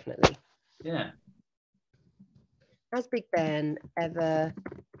news, definitely. Yeah. Has Big Ben ever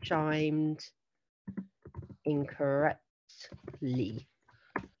chimed incorrectly?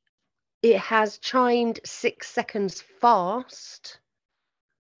 It has chimed 6 seconds fast.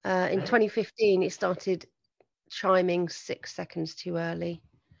 In 2015, it started chiming 6 seconds too early.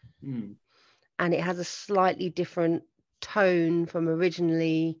 And it has a slightly different tone from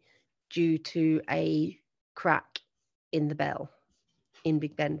originally due to a crack in the bell in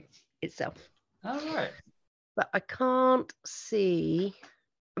Big Ben itself. All right. But I can't see.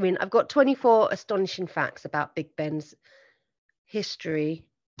 I mean, I've got 24 astonishing facts about Big Ben's history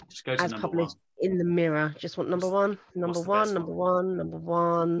as published in the Mirror. Just want number one. Number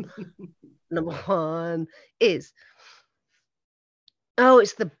one is. Oh,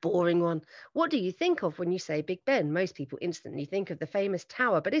 it's the boring one. What do you think of when you say Big Ben? Most people instantly think of the famous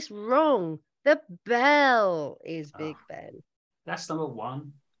tower, but it's wrong. The bell is Big Ben. That's number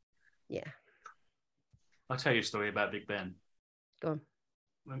one. Yeah. I'll tell you a story about Big Ben. Go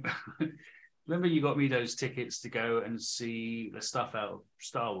on. Remember you got me those tickets to go and see the stuff out of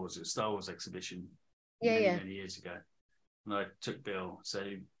Star Wars exhibition many years ago. And I took Bill. So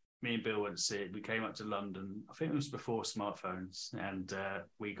me and Bill went to see it. We came up to London. I think it was before smartphones. And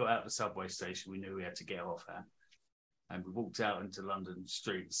we got out the subway station we knew we had to get off at. And we walked out into London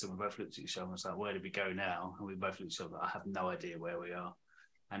streets and we both looked at each other and was like, where do we go now? And we both looked at each other like, I have no idea where we are.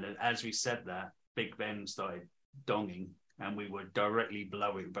 And then as we said that, Big Ben started donging and we were directly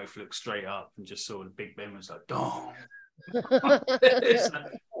below it. We both looked straight up and just saw the Big Ben was like, dong. It's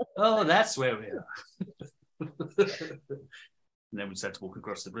like, oh, that's where we are. And then we just had to walk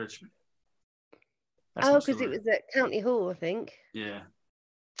across the bridge. Because it was at County Hall, I think. Yeah.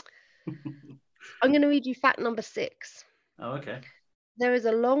 I'm going to read you fact number 6. Oh, okay. There is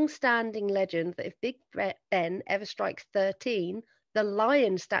a long-standing legend that if Big Ben ever strikes 13, the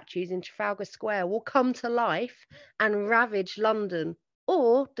lion statues in Trafalgar Square will come to life and ravage London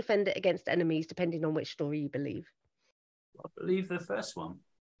or defend it against enemies, depending on which story you believe. I believe the first one.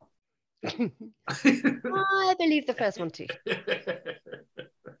 I believe the first one too.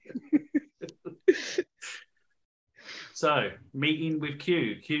 So, meeting with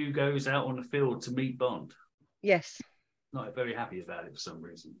Q. Q goes out on the field to meet Bond. Yes. Not very happy about it for some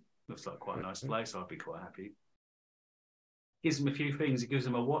reason. Looks like quite a nice place. I'd be quite happy. Gives him a few things. He gives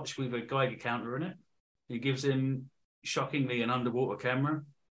him a watch with a Geiger counter in it. He gives him, shockingly, an underwater camera.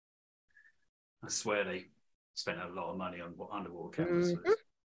 I swear they spent a lot of money on underwater cameras.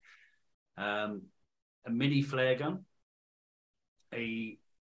 A mini flare gun. A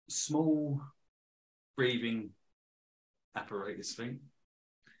small breathing apparatus thing.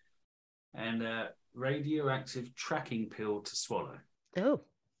 And a radioactive tracking pill to swallow. Oh.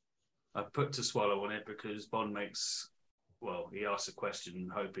 I put to swallow on it because Bond makes... Well, he asked a question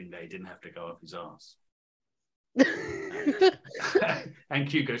hoping that he didn't have to go up his arse. And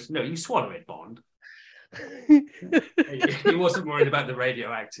Q goes, no, you swallow it, Bond. He wasn't worried about the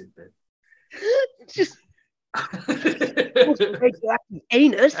radioactive bit. Just radioactive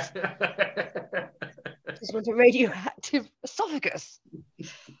anus. Just want a radioactive esophagus.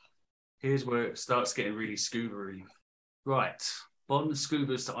 Here's where it starts getting really scuba-y. Right. Bond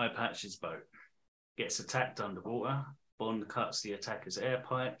scoobas to Eye Patch's boat. Gets attacked underwater. Bond cuts the attacker's air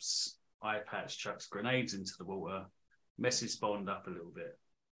pipes. Eye Patch chucks grenades into the water. Messes Bond up a little bit.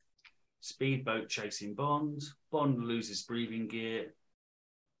 Speedboat chasing Bond. Bond loses breathing gear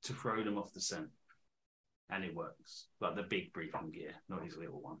to throw them off the scent. And it works. Like the big breathing gear, not his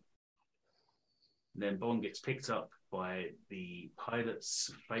little one. And then Bond gets picked up by the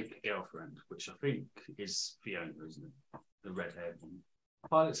pilot's fake girlfriend, which I think is Fiona, isn't it? The red-haired one.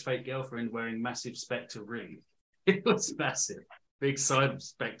 Pilot's fake girlfriend wearing massive Spectre ring. It was massive. Big side of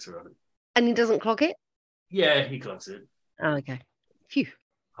Spectre on it. And he doesn't clock it? Yeah, he clocks it. Oh, okay. Phew.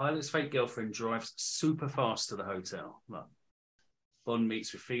 Pilot's fake girlfriend drives super fast to the hotel. Look. Bond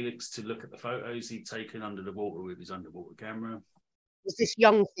meets with Felix to look at the photos he'd taken under the water with his underwater camera. Was this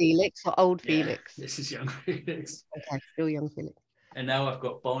young Felix or old Yeah, Felix? this is young Felix. Okay, still young Felix. And now I've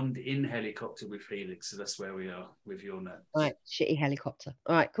got Bond in helicopter with Felix, so that's where we are with your notes. All right, shitty helicopter.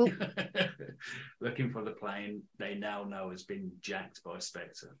 All right, cool. Looking for the plane they now know has been jacked by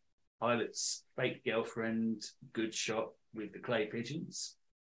Spectre. Pilot's fake girlfriend, good shot with the clay pigeons.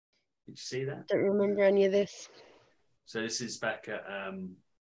 Did you see that? Don't remember any of this. So this is back at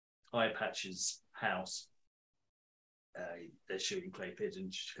Eye Patch's house. They're shooting clay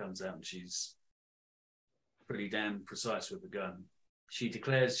pigeons. She comes out and she's pretty damn precise with the gun. She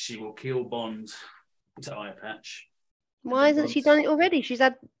declares she will kill Bond to Eye Patch. Why hasn't she done it already? She's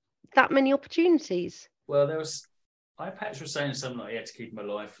had that many opportunities. Well, there was Eye Patch was saying something like he had to keep him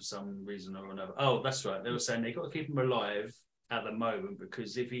alive for some reason or another. Oh, that's right. They were saying they got to keep him alive at the moment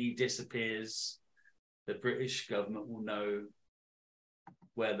because if he disappears, the British government will know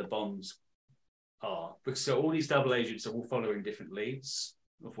where the bombs are. Because so all these double agents are all following different leads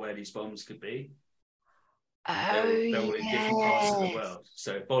of where these bombs could be. They're all in different parts of the world.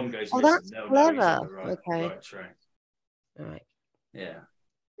 So if Bond goes missing, that's they'll clever. know he's on the right track. All right. Yeah.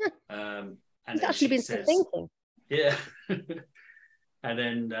 And He's then actually she been says, thinking. yeah. And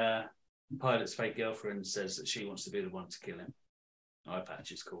then Pilot's fake girlfriend says that she wants to be the one to kill him. Eye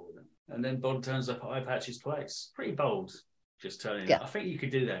Patch is cool with him. And then Bond turns up at Eye Patch's place. Pretty bold, just turning up. I think you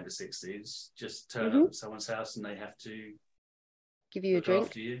could do that in the 60s. Just turn up at someone's house and they have to give you a drink.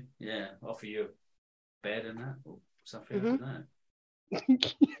 After you. Yeah, offer you a bed and that, or something like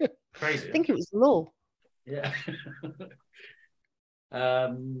that. Crazy. I think it was law. Yeah.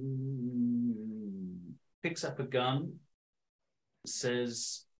 Picks up a gun,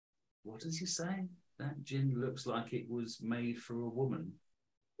 says, what does he say? That gin looks like it was made for a woman.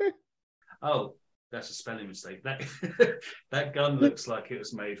 Oh, that's a spelling mistake. That gun looks like it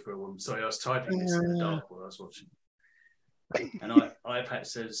was made for a woman. Sorry, I was typing this in the dark while I was watching. And Eye Patch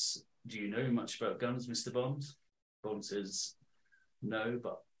says, do you know much about guns, Mr. Bond? Bond says, no,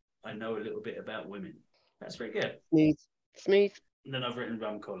 but I know a little bit about women. That's pretty good. Smooth. And then I've written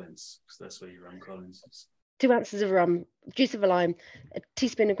Rum Collins, because that's where your Rum Collins is. 2 ounces of rum, juice of a lime, a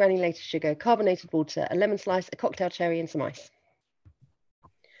teaspoon of granulated sugar, carbonated water, a lemon slice, a cocktail cherry, and some ice.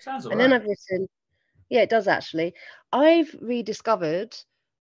 Sounds all and right. Then I've written, yeah, it does actually. I've rediscovered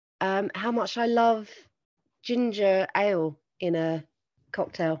how much I love ginger ale in a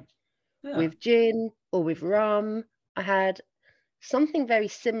cocktail with gin or with rum. I had something very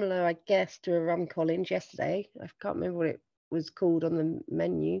similar, I guess, to a Rum Collins yesterday. I can't remember what it was called on the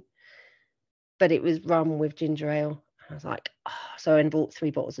menu, but it was rum with ginger ale. I was like, so I bought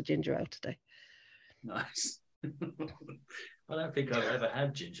 3 bottles of ginger ale today. Nice. I don't think I've ever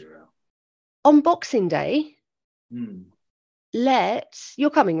had ginger ale. On Boxing Day, you're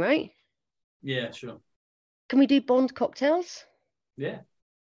coming, right? Yeah, sure. Can we do Bond cocktails? Yeah.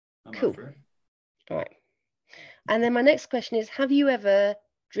 I'm cool. Up for it. All right. And then my next question is, have you ever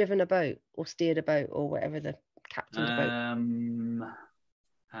driven a boat or steered a boat or whatever the captain's boat?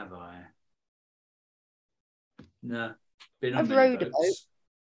 Have I? No. Been on I've many rowed boats.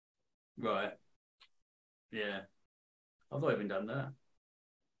 a boat. Right. Yeah. I've not even done that.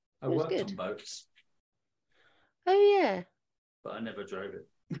 I It was worked good. on boats, Oh, yeah. but I never drove it.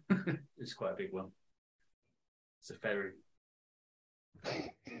 It's quite a big one. It's a ferry. I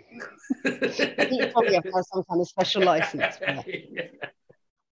think you probably have to have some kind of special license for that. Yeah.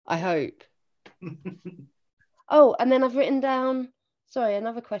 I hope. Oh, and then I've written down, sorry,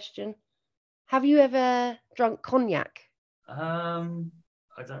 another question. Have you ever drunk cognac? I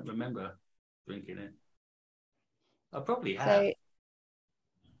don't remember drinking it. I probably have. So,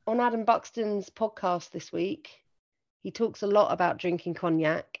 on Adam Buxton's podcast this week, he talks a lot about drinking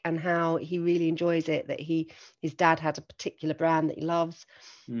cognac and how he really enjoys it, that his dad had a particular brand that he loves.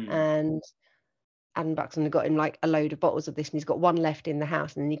 And Adam Buxton had got him like a load of bottles of this, and he's got one left in the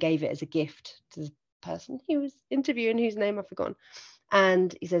house, and then he gave it as a gift to the person he was interviewing, whose name I've forgotten.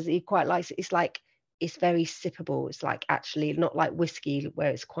 And he says he quite likes it. It's very sippable. It's like actually not like whiskey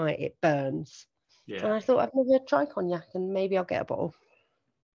where it's quite, it burns. Yeah. And I thought I'd never try cognac, and maybe I'll get a bottle.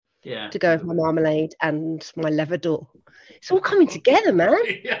 Yeah. To go with my marmalade and my leather door. It's all coming together, man.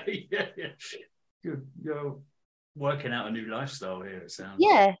 Yeah. You're working out a new lifestyle here, it sounds.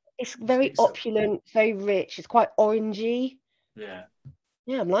 Yeah, it's very opulent, very rich. It's quite orangey. Yeah.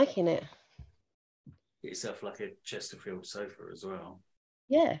 Yeah, I'm liking it. Get yourself like a Chesterfield sofa as well.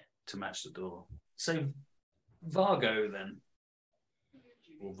 Yeah. To match the door. So Vargo then.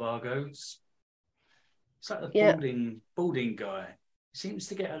 Or Vargos. It's like the balding guy. Seems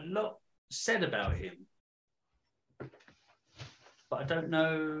to get a lot said about him. But I don't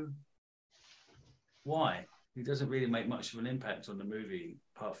know why. He doesn't really make much of an impact on the movie,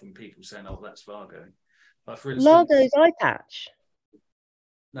 apart from people saying, "Oh, that's Vargo." But for instance, Largo's eye patch.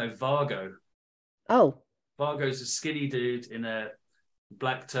 No, Vargo. Oh. Vargo's a skinny dude in a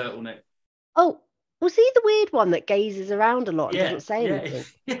black turtleneck. Oh, was he the weird one that gazes around a lot and doesn't say anything?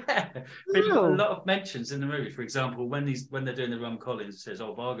 Yeah, but he got a lot of mentions in the movie. For example, when they're doing the rum Collins, it says,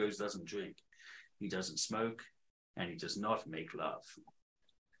 "Oh, Vargo doesn't drink, he doesn't smoke, and he does not make love."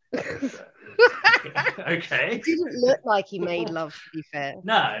 Okay. It didn't look like he made love, to be fair.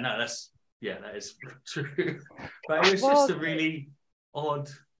 No, that is true. But it was just a really odd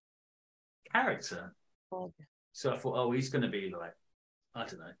character. So I thought, oh, he's going to be like, I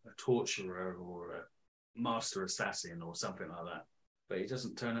don't know, a torturer or a master assassin or something like that. But he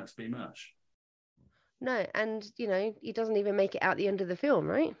doesn't turn out to be much. No, and he doesn't even make it out the end of the film,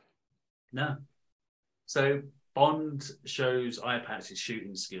 right? No. So Bond shows Eye Patch's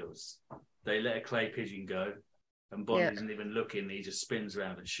shooting skills. They let a clay pigeon go, and Bond isn't even looking. He just spins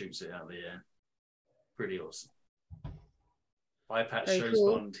around and shoots it out of the air. Pretty awesome. Eye Patch shows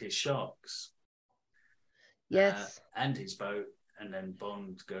Bond his sharks. Yes. And his boat. And then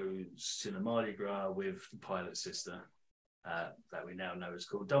Bond goes to the Mardi Gras with the pilot sister that we now know is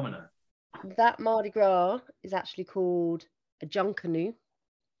called Domino. That Mardi Gras is actually called a Junkanoo.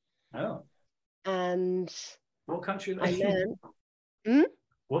 Oh. And what country are they? I learned.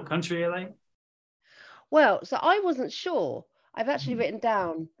 What country are they? Well, so I wasn't sure. I've actually written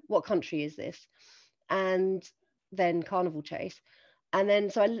down what country is this, and then Carnival Chase. And then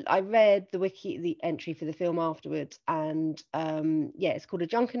so I read the entry for the film afterwards, and it's called a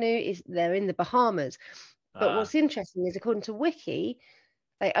Junkanoo. They're in the Bahamas. But what's interesting is, according to Wiki,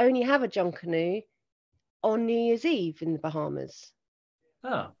 they only have a Junkanoo on New Year's Eve in the Bahamas.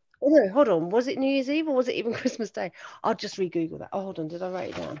 Oh. Oh no, hold on. Was it New Year's Eve or was it even Christmas Day? I'll just re-Google that. Oh, hold on. Did I write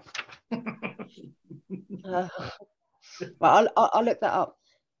it down? Well, I'll look that up.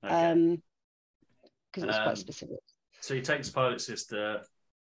 Because it was quite specific. So he takes pilot sister,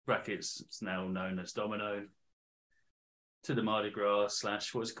 brackets, it's now known as Domino, to the Mardi Gras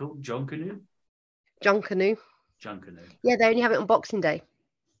 / what's it called? Junkanoo? Junkanoo. Junkanoo. Yeah, they only have it on Boxing Day.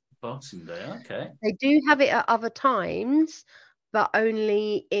 Boxing Day, okay. They do have it at other times, but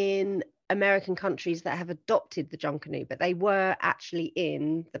only in American countries that have adopted the Junkanoo. But they were actually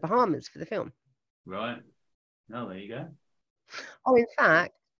in the Bahamas for the film. Right. Oh, there you go. Oh, in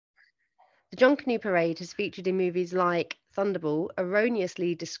fact, the Junkanoo Parade has featured in movies like Thunderball,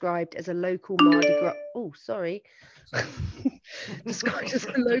 erroneously described as a local Mardi Gras. Oh, sorry. Described as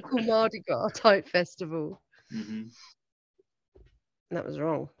a local Mardi Gras type festival. Mm-hmm. That was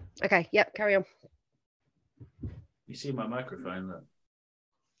wrong. Okay, yep, carry on. You see my microphone, look.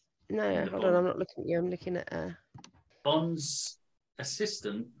 No, hold on, I'm not looking at you. I'm looking at Bond's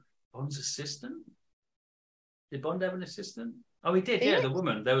assistant. Bond's assistant? Did Bond have an assistant? Oh, he did, yeah, the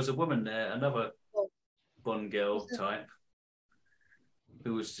woman. There was a woman there, another Bond girl type,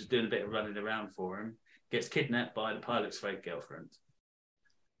 who was just doing a bit of running around for him, gets kidnapped by the pilot's fake girlfriend.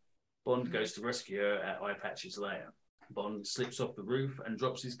 Bond goes to rescue her at Eye Patch's lair. Bond slips off the roof and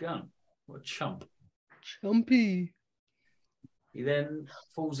drops his gun. What a chump. Chumpy. He then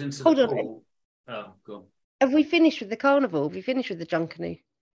falls into the pool. Oh, go on. Have we finished with the carnival? Have we finished with the Junkanoo?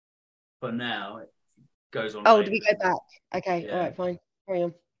 But now it goes on. Oh, later. do we go back? Okay, Yeah. all right, fine. Carry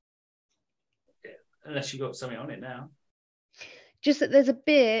on. Yeah. Unless you got something on it now. Just that there's a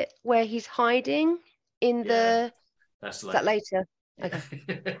bit where he's hiding in the... That's later. Is that later?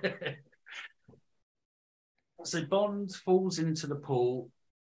 Okay. So Bond falls into the pool,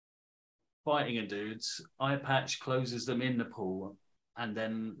 fighting a dude. Eye Patch closes them in the pool and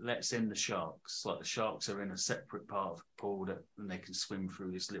then lets in the sharks. Like the sharks are in a separate part of the pool and they can swim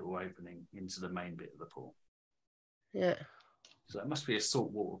through this little opening into the main bit of the pool. Yeah. So that must be a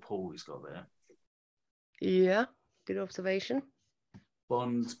saltwater pool he's got there. Yeah, good observation.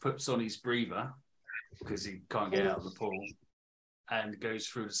 Bond puts on his breather because he can't get out of the pool and goes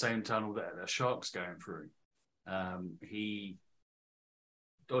through the same tunnel that a shark's going through. He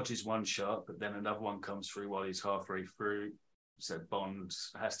dodges one shark, but then another one comes through while he's halfway through. So Bond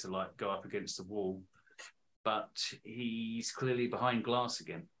has to like go up against the wall, but he's clearly behind glass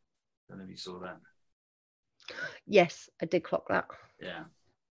again. I don't know if you saw that. Yes, I did clock that. Yeah.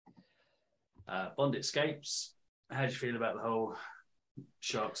 Bond escapes. How do you feel about the whole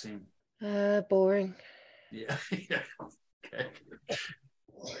shark scene? Boring. Yeah. Yeah. Okay.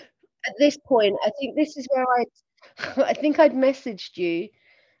 At this point, I think this is where I think I'd messaged you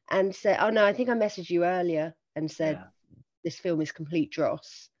and said, oh no, I think I messaged you earlier and said, this film is complete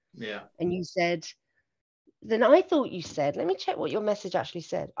dross. Yeah. And you said, then I thought you said, let me check what your message actually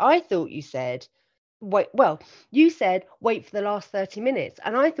said. I thought you said, you said, wait for the last 30 minutes.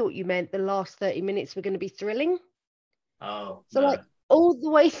 And I thought you meant the last 30 minutes were going to be thrilling. Oh, so no. like all the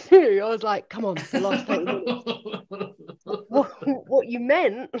way through, I was like, come on, the last 30 minutes. what you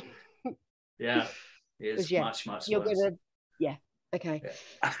meant. Yeah, it's much worse. Yeah, okay.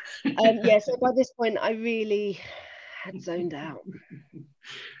 Yeah. So by this point, I really had zoned out.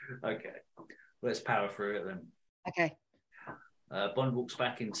 Okay, let's power through it then. Okay. Bond walks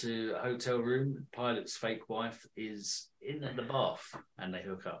back into a hotel room. The pilot's fake wife is in the bath and they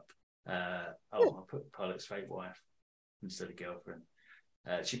hook up. I put pilot's fake wife instead of girlfriend.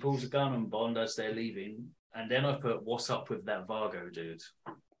 She pulls a gun on Bond as they're leaving. And then I put, what's up with that Vargo dude?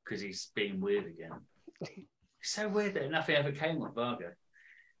 Because he's being weird again. It's so weird that nothing ever came of Vargo.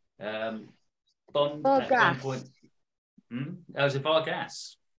 Bond at gunpoint. That was a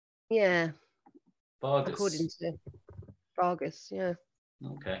Vargas. Yeah. Vargas. According to Vargas, yeah.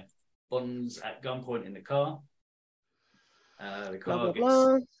 Okay. Bond's at gunpoint in the car. The car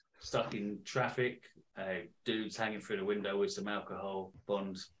blah, gets stuck in traffic. Dude's hanging through the window with some alcohol.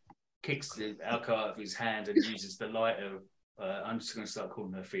 Bond kicks the alcohol out of his hand and uses the lighter. I'm just going to start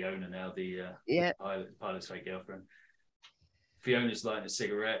calling her Fiona now, the pilot's fake girlfriend. Fiona's lighting a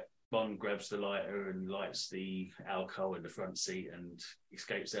cigarette. Bond grabs the lighter and lights the alcohol in the front seat and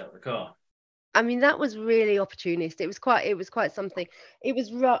escapes out of the car. I mean, that was really opportunist. It was quite something. It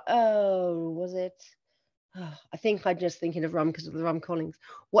was was it? Oh, I think I'm just thinking of rum because of the rum Collings.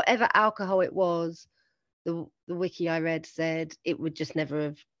 Whatever alcohol it was, the wiki I read said it would just never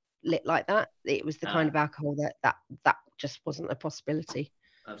have lit like that. It was the kind of alcohol that just wasn't a possibility.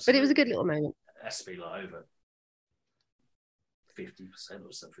 Absolutely. But it was a good little moment. It has to be like over 50%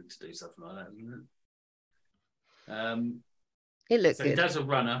 or something to do something like that, isn't it? It looked so good. He does a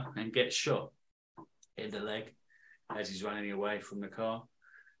runner and gets shot in the leg as he's running away from the car.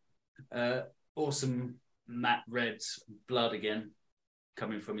 Awesome matte red blood again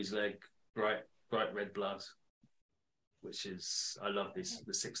coming from his leg, bright red blood, which is, I love this,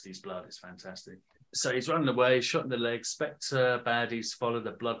 the 60s blood is fantastic. So he's running away, shot in the leg. Spectre baddies follow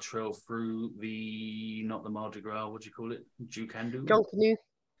the blood trail through not the Mardi Gras, what do you call it? John Canoe.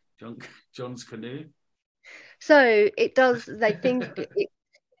 John's canoe. So it does, they think,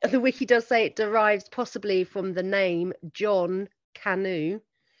 the wiki does say it derives possibly from the name John Canoe.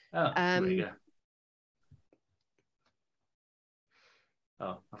 Oh, there you go.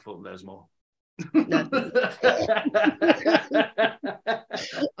 Oh, I thought there was more. No.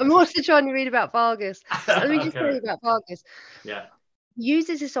 I'm also trying to read about Vargas. Let me just tell you about Vargas. Yeah.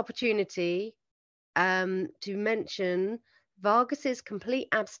 Uses this opportunity to mention Vargas's complete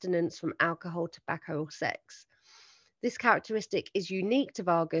abstinence from alcohol, tobacco, or sex. This characteristic is unique to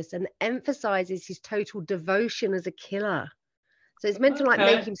Vargas and emphasizes his total devotion as a killer. So it's meant to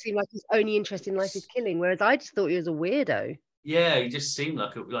make him seem like his only interest in life is killing, whereas I just thought he was a weirdo. Yeah, he just seemed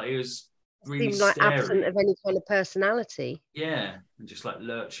like he was really seemed like stary. Absent of any kind of personality. Yeah, and just like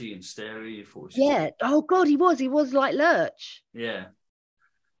lurchy and stary. Yeah. Oh God, he was like Lurch. Yeah.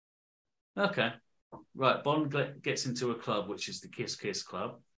 Okay. Right. Bond gets into a club, which is the Kiss Kiss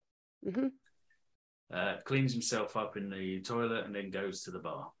Club. Mm-hmm. Cleans himself up in the toilet and then goes to the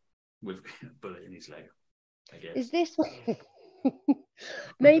bar with a bullet in his leg, I guess. Is this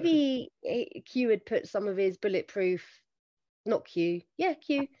maybe Q had put some of his bulletproof, not Q, yeah,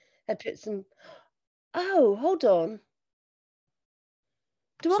 Q had put some. Oh, hold on.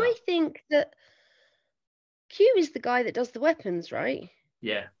 I think that Q is the guy that does the weapons, right?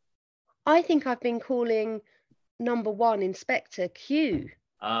 Yeah. I think I've been calling number one Inspector Q.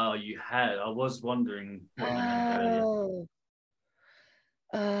 Oh, you had. I was wondering what you meant earlier.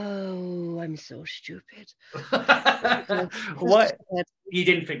 Oh, I'm so stupid. What? You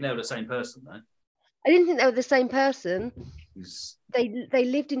didn't think they were the same person, though? I didn't think they were the same person. They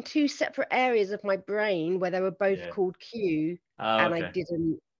lived in two separate areas of my brain where they were both called Q, and I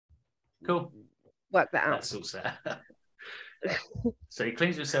didn't work that out. That's all sad. So he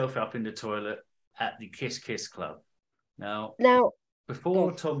cleans himself up in the toilet at the Kiss Kiss Club. Now,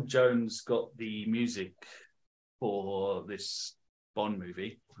 before Tom Jones got the music for this Bond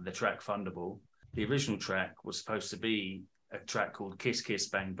movie, the track Thunderball, the original track was supposed to be a track called Kiss Kiss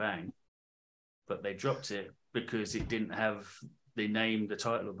Bang Bang, but they dropped it because it didn't have the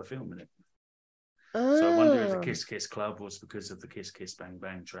title of the film in it. So I wonder if the Kiss Kiss Club was because of the Kiss Kiss Bang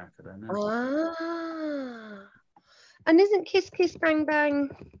Bang track. I don't know. And isn't Kiss Kiss Bang Bang?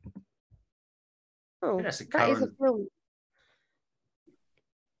 Oh, that's that is a film.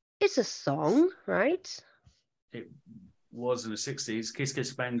 It's a song, right? It was in the 60s. Kiss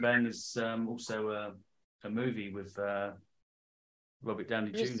Kiss Bang Bang is also a movie with Robert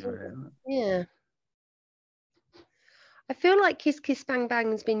Downey Jr. Yeah. I feel like Kiss Kiss Bang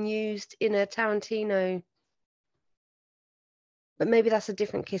Bang has been used in a Tarantino, but maybe that's a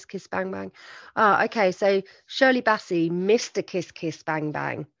different Kiss Kiss Bang Bang. Okay, so Shirley Bassey, Mr. Kiss Kiss Bang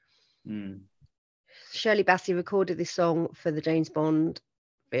Bang. Shirley Bassey recorded this song for the James Bond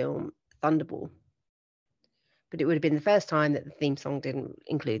film Thunderball, but it would have been the first time that the theme song didn't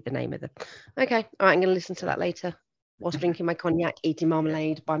include the name of the. Okay, all right, I'm going to listen to that later whilst drinking my cognac, eating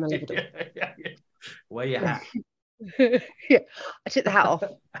marmalade by my little dog. Wear your hat. Yeah, I took the hat off.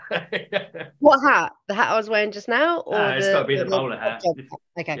 What hat? The hat I was wearing just now, or it's got to be the bowler hat.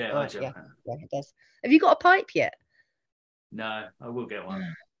 Okay, yeah, right, yeah, it does. Have you got a pipe yet? No, I will get one.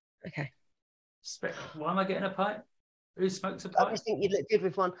 Okay. Why am I getting a pipe? Who smokes a pipe? I just think you'd look good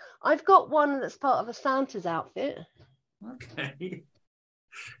with one. I've got one that's part of a Santa's outfit. Okay.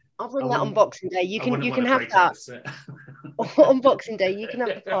 I'll bring that on Boxing Day. You can have that. On Boxing Day, you can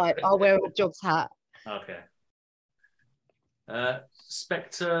have the pipe. I'll wear a Jobs hat. Okay.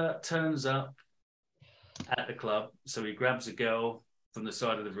 Spectre turns up at the club, so he grabs a girl from the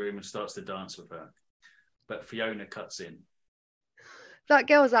side of the room and starts to dance with her. But Fiona cuts in. That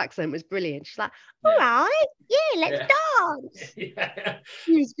girl's accent was brilliant. She's like, all right, let's dance. Yeah.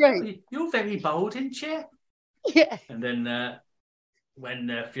 She was great. You're very bold, aren't you? Yeah. And then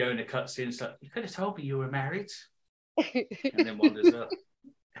when Fiona cuts in, it's like, you could have told me you were married. And then wanders up.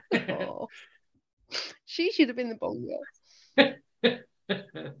 Oh. She should have been the Bond girl.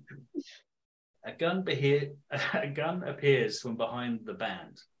 A gun appears from behind the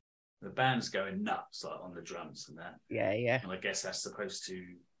band. The band's going nuts, like on the drums and that. Yeah, yeah. And I guess that's supposed to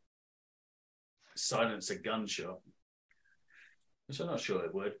silence a gunshot, which I'm not sure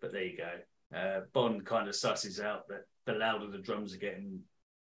it would, but there you go. Bond kind of susses out that the louder the drums are getting,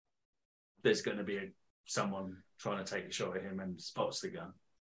 there's going to be someone trying to take a shot at him, and spots the gun.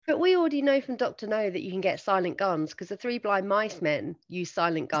 But we already know from Dr. No that you can get silent guns, because the Three Blind Mice men use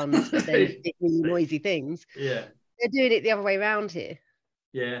silent guns, but they do really noisy things. Yeah. They're doing it the other way around here.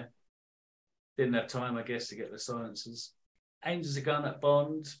 Yeah. Didn't have time, I guess, to get the silencers. Aims a gun at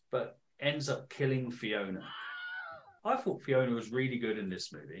Bond, but ends up killing Fiona. I thought Fiona was really good in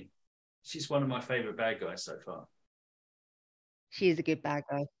this movie. She's one of my favourite bad guys so far. She is a good bad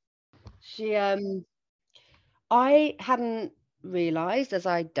guy. She, I hadn't realised, as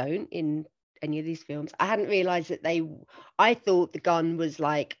I don't in any of these films, I hadn't realised that I thought the gun was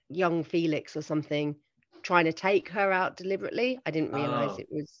like young Felix or something trying to take her out deliberately. I didn't realise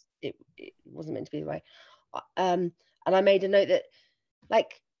it wasn't meant to be the way. And I made a note that,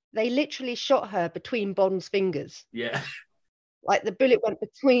 like, they literally shot her between Bond's fingers. Yeah. Like the bullet went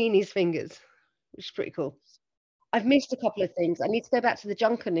between his fingers, which is pretty cool. I've missed a couple of things. I need to go back to the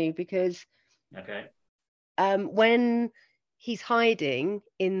Junkanoo because when he's hiding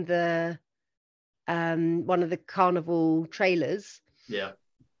in the one of the carnival trailers,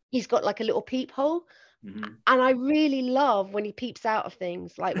 he's got like a little peephole. Mm-hmm. And I really love when he peeps out of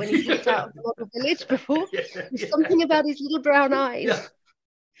things, like when he peeps out of the model village before. There's something about his little brown eyes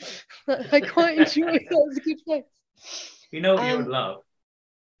that I quite enjoy. That was a good face. You know what you would love?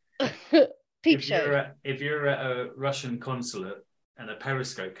 Peep show. If you're at a Russian consulate and a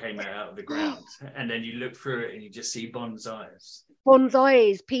periscope came out of the ground, and then you look through it and you just see Bond's eyes. Bond's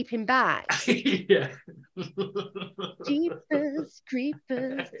eyes peeping back. Yeah. Jeepers,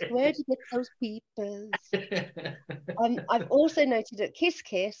 creepers, where'd you get those peepers? I've also noted at Kiss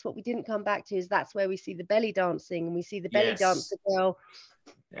Kiss, what we didn't come back to is that's where we see the belly dancing, and we see the belly dancer girl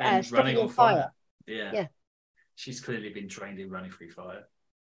running on fire. Yeah. She's clearly been trained in running through fire.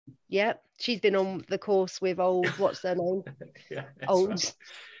 Yeah, she's been on the course with old, what's their name? Old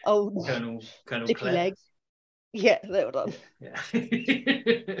Colonel Dicky Claire. Legs. Yeah, they were done. Yeah.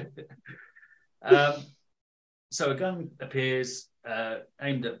 So a gun appears,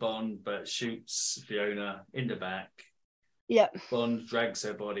 aimed at Bond, but shoots Fiona in the back. Yep. Bond drags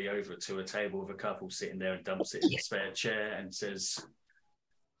her body over to a table with a couple sitting there and dumps it in the spare chair and says,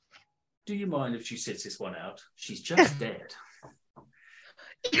 "Do you mind if she sits this one out? She's just dead."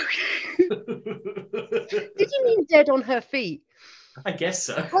 Did you mean dead on her feet? I guess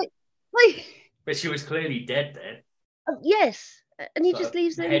so. Like, but she was clearly dead. Yes. And he So just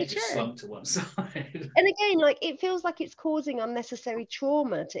leaves her in head the just chair. slumped to one side. And again, like, it feels like it's causing unnecessary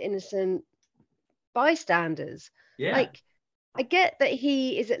trauma to innocent bystanders. Yeah. Like, I get that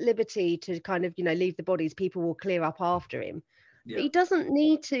he is at liberty to kind of, leave the bodies. People will clear up after him. Yeah. But he doesn't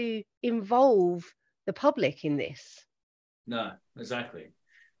need to involve the public in this. No, exactly.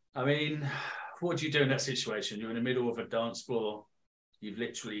 I mean, what do you do in that situation? You're in the middle of a dance floor. You've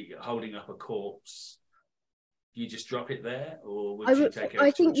literally holding up a corpse. You just drop it there, or would you take it?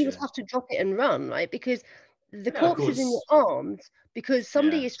 I think you would have to drop it and run, right? Because the corpse is in your arms because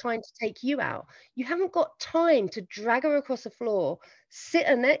somebody is trying to take you out. You haven't got time to drag her across the floor, sit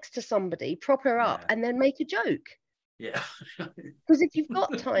her next to somebody, prop her up, and then make a joke. Yeah. Because if you've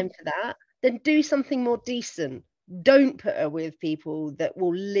got time for that, then do something more decent. Don't put her with people that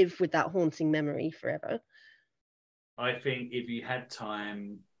will live with that haunting memory forever. I think if you had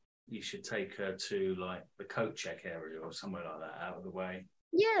time, you should take her to like the coat check area or somewhere like that, out of the way.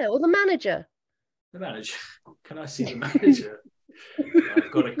 Yeah, or the manager. The manager. Can I see the manager?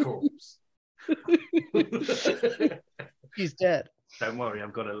 I've got a corpse. She's dead. Don't worry,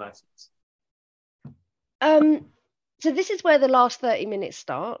 I've got a license. So this is where the last 30 minutes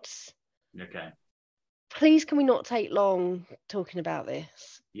starts. Okay. Please, can we not take long talking about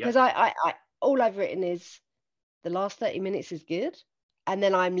this? Because I all I've written is the last 30 minutes is good, and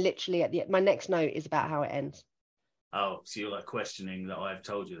then I'm literally at my next note is about how it ends. Oh, so you're like questioning that I've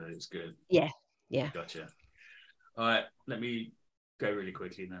told you that it's good? Yeah. Gotcha. All right, let me go really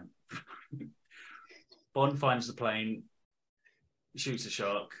quickly then. Bond finds the plane, shoots a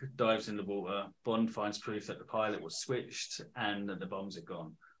shark, dives in the water. Bond finds proof that the pilot was switched and that the bombs are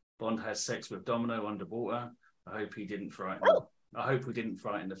gone. Bond has sex with Domino underwater. I hope he didn't frighten. I hope we didn't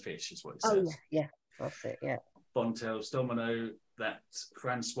frighten the fish, is what it says. Oh yeah, that's it. Yeah. Bond tells Domino that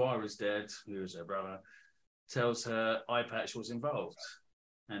Francois is dead, who is her brother. Tells her eye patch was involved,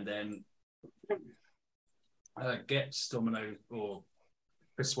 and then gets Domino or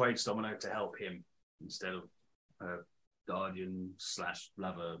persuades Domino to help him instead of her guardian /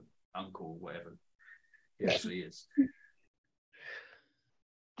 lover, uncle, whatever he actually is.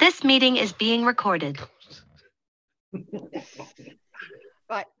 This meeting is being recorded.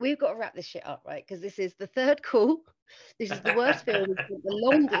 Right, we've got to wrap this shit up, right? Because this is the third call. This is the worst film. It's the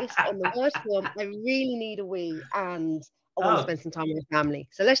longest on the worst film. I really need a wee, and I want to spend some time with my family.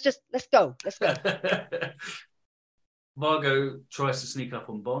 So let's go. Let's go. Margot tries to sneak up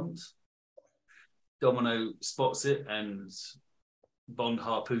on Bond. Domino spots it, and Bond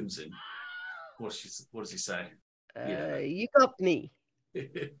harpoons him. What does he say? You got me. I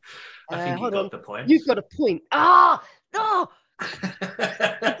think you got the point. You've got a point. Ah, no.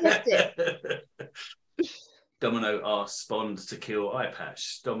 Domino asks Bond to kill Eye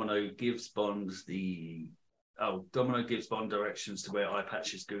Patch. Domino gives Bond directions to where Eye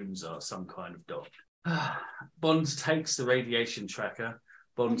Patch's goons are, some kind of dock. Bond takes the radiation tracker.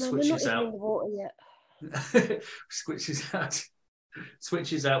 Bond switches out. In the water yet.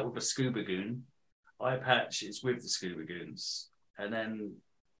 switches out with a scuba goon. Eye Patch is with the scuba goons. And then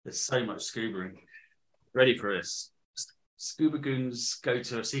there's so much scubaing. Ready for this. Scuba goons go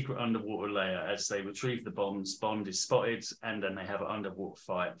to a secret underwater layer. As they retrieve the bombs, Bond is spotted, and then they have an underwater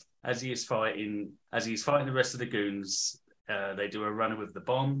fight. As he's fighting the rest of the goons, they do a runner with the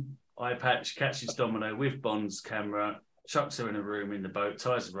bomb. Eye Patch catches Domino with Bond's camera, chucks her in a room in the boat,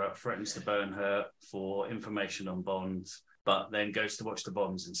 ties her up, threatens to burn her for information on Bond, but then goes to watch the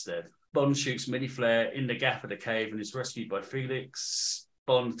bombs instead. Bond shoots mini flare in the gap of the cave and is rescued by Felix.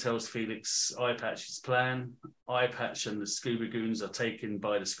 Bond tells Felix Eye Patch's plan. Eye Patch and the scuba goons are taken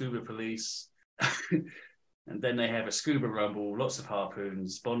by the scuba police. And then they have a scuba rumble, lots of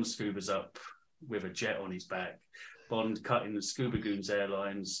harpoons. Bond scubas up with a jet on his back. Bond cutting the scuba goons'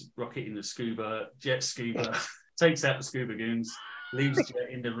 airlines, rocketing the scuba, jet scuba, takes out the scuba goons, leaves Jet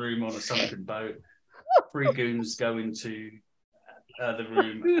in the room on a sunken boat. 3 goons go into the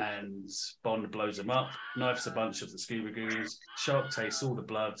room and Bond blows them up, knifes a bunch of the scuba goons. Shark tastes all the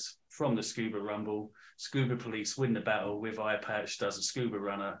blood from the scuba rumble. Scuba police win the battle with Eye Patch does a scuba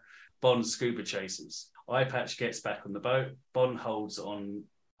runner. Bond scuba chases. Eye Patch gets back on the boat. Bond holds on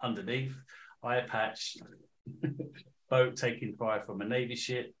underneath. Eye Patch boat taking fire from a Navy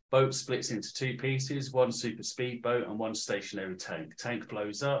ship. Boat splits into two pieces, one super speedboat and one stationary tank. Tank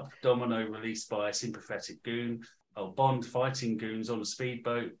blows up. Domino released by a sympathetic goon. Bond fighting goons on a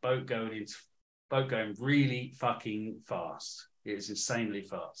speedboat. Boat going really fucking fast. It is insanely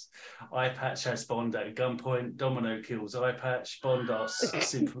fast. Eye Patch has Bond at a gunpoint. Domino kills Eye Patch. Bond asks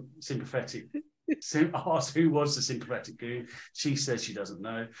asks who was the sympathetic goon. She says she doesn't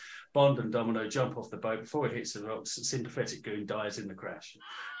know. Bond and Domino jump off the boat. Before it hits the rocks, the sympathetic goon dies in the crash.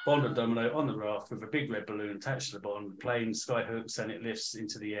 Bond and Domino on the raft with a big red balloon attached to the Bond. The plane skyhooks and it lifts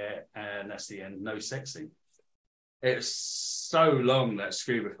into the air, and that's the end. No sex scene. It's so long, that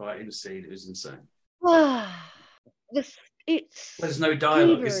scuba fighting scene. It was insane. There's no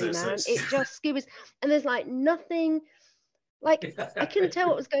dialogue, is there? Man. It just skewers, and there's like nothing. Like I couldn't tell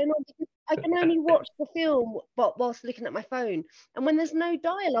what was going on because I can only watch the film whilst looking at my phone, and when there's no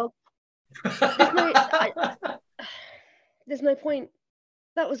dialogue, there's no point.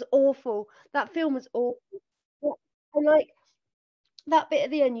 That was awful. That film was awful. And like that bit at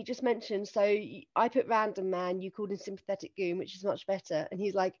the end you just mentioned. So I put random man. You called him sympathetic goon, which is much better. And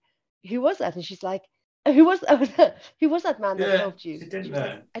he's like, "Who was that?" And she's like, Who was that man that helped you?" She was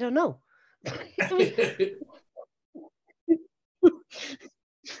like, "I don't know."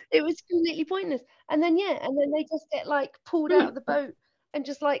 It was completely pointless. And then they just get like pulled out of the boat and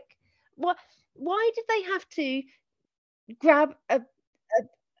just like, what? Why did they have to grab a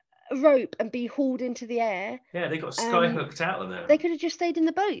rope and be hauled into the air? Yeah, they got skyhooked out of there. They could have just stayed in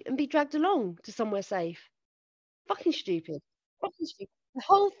the boat and be dragged along to somewhere safe. Fucking stupid. The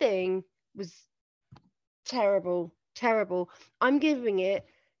whole thing was terrible. I'm giving it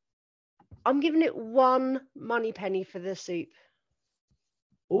 1 money penny for the soup.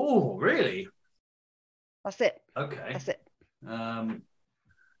 Oh, really? That's it. Okay. That's it.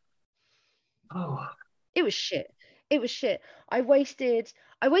 It was shit. I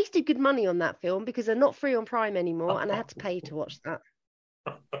wasted good money on that film because they're not free on Prime anymore, and I had to pay to watch that.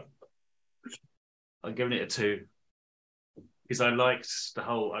 I'm giving it a 2 because I liked the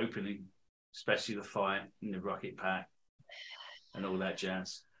whole opening, especially the fight in the rocket pack and all that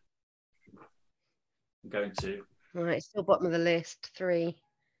jazz. I'm going 2. All right, still bottom of the list. 3.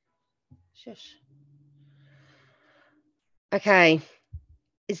 Shush. Okay.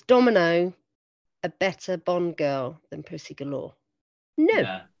 Is Domino a better Bond girl than Pussy Galore? No.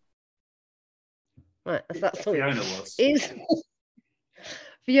 Yeah. Right, that's all. Fiona was.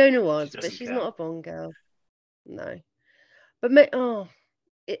 Fiona was, but she's not a Bond girl. No. But are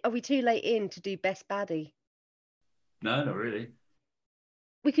we too late in to do best baddie? No, not really.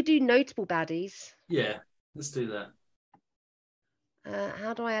 We could do notable baddies. Yeah, let's do that.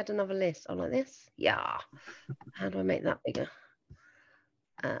 How do I add another list? Oh, like this? Yeah. How do I make that bigger?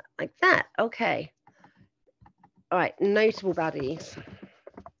 Like that. Okay. All right. Notable baddies.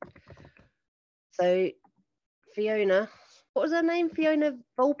 So, Fiona. What was her name? Fiona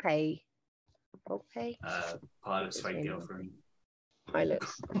Volpe. Pilot's fake girlfriend.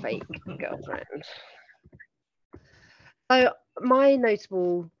 Pilot's fake girlfriend. So, my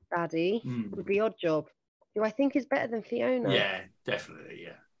notable baddie would be Oddjob. Do I think is better than Fiona? Yeah, definitely,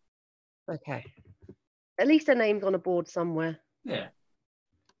 yeah. Okay. At least her name's on a board somewhere. Yeah.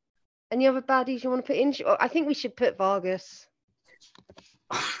 Any other baddies you want to put in? I think we should put Vargas.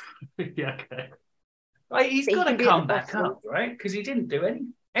 Yeah, okay. Right, he's got to come back up, right? Because he didn't do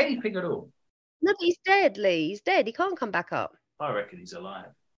anything at all. No, but he's dead, Lee. He's dead. He can't come back up. I reckon he's alive.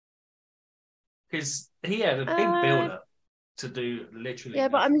 Because he had a big build-up to do literally. Yeah,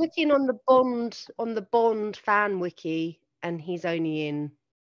 but I'm looking on the Bond fan wiki, and he's only in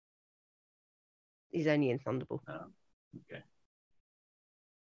Thunderball. Oh, okay.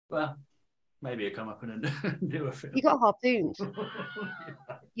 Well, maybe he'll come up in a newer film. You got harpooned.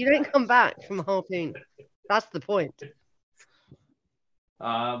 Yeah. You don't come back from a harpoon. That's the point.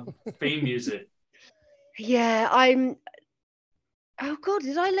 Theme music. Yeah, Oh God,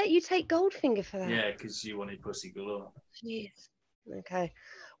 did I let you take Goldfinger for that? Yeah, because you wanted Pussy Galore. Jeez. Okay.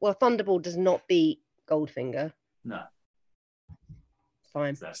 Well, Thunderball does not beat Goldfinger. No.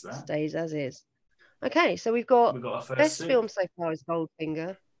 Fine. That's that. Stays as is. Okay, so we've got our first best suit. film so far is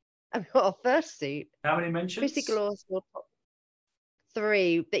Goldfinger. And we've got our first suit. How many mentions? Pussy Galore scored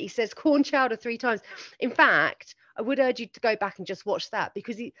 3, but he says corn chowder 3 times. In fact, I would urge you to go back and just watch that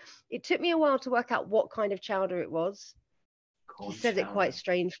because it took me a while to work out what kind of chowder it was. He says it quite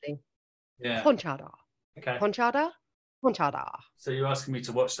strangely. Yeah. Corn chowder. Okay. Corn chowder. Corn chowder. So you're asking me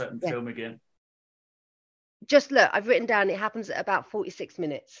to watch that film again? Just look, I've written down it happens at about 46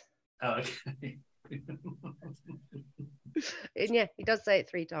 minutes. Oh, okay. And yeah, he does say it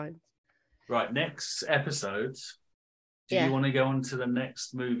 3 times. Right, next episode, Do you want to go on to the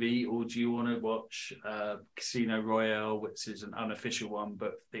next movie, or do you want to watch Casino Royale, which is an unofficial one,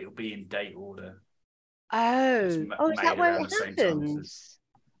 but it'll be in date order? Is that where it happens?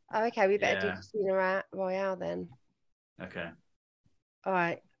 Oh, okay, we better do Casino Royale then. Okay. All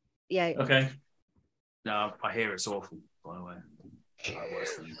right. Yeah. Okay. No, I hear it's awful, by the way.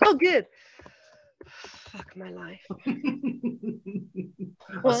 Oh, good. Fuck my life.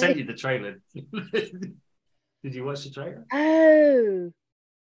 I sent you the trailer. Did you watch the trailer? Oh,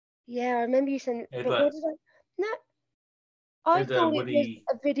 yeah, I remember you saying. But what did I? No, I thought it was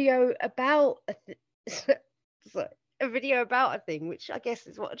a video about a video about a thing, which I guess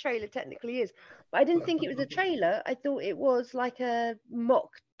is what a trailer technically is. But I didn't think it was a trailer. I thought it was like a mock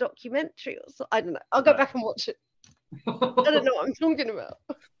documentary or something. I don't know. I'll go back and watch it. I don't know what I'm talking about.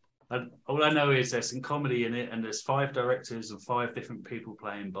 All I know is there's some comedy in it, and there's 5 directors and 5 different people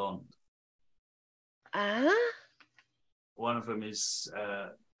playing Bond. One of them is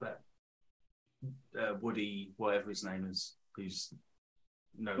Woody, whatever his name is, who's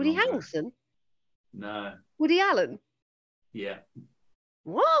no Woody longer... Harrelson? No. Woody Allen? Yeah.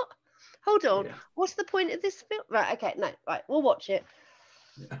 What? Hold on. Yeah. What's the point of this film? Right, okay, no, right, we'll watch it.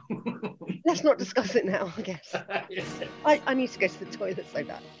 Yeah. Let's not discuss it now, I guess. Yeah. I need to go to the toilet so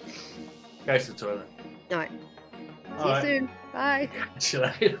bad. Go to the toilet. All right. See you soon. Bye. See you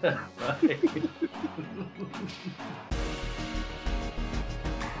later. Bye.